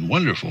stop in.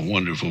 Wonderful,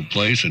 wonderful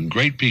place and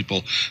great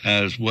people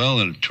as well,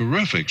 and a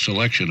terrific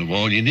selection of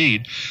all you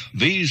need.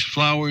 V's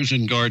Flowers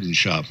and Garden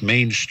Shop,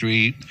 Main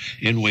Street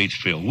in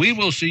Waitsfield. We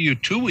will see you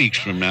 2 weeks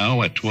from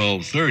now at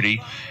 12:30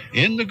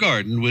 in the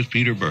Garden with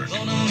Peter Burke.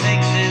 Gonna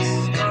make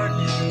this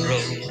garden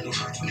grow.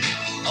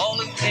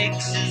 All it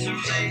takes is a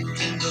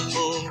rake and a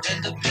hoe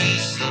and a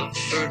piece of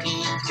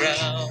fertile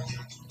ground.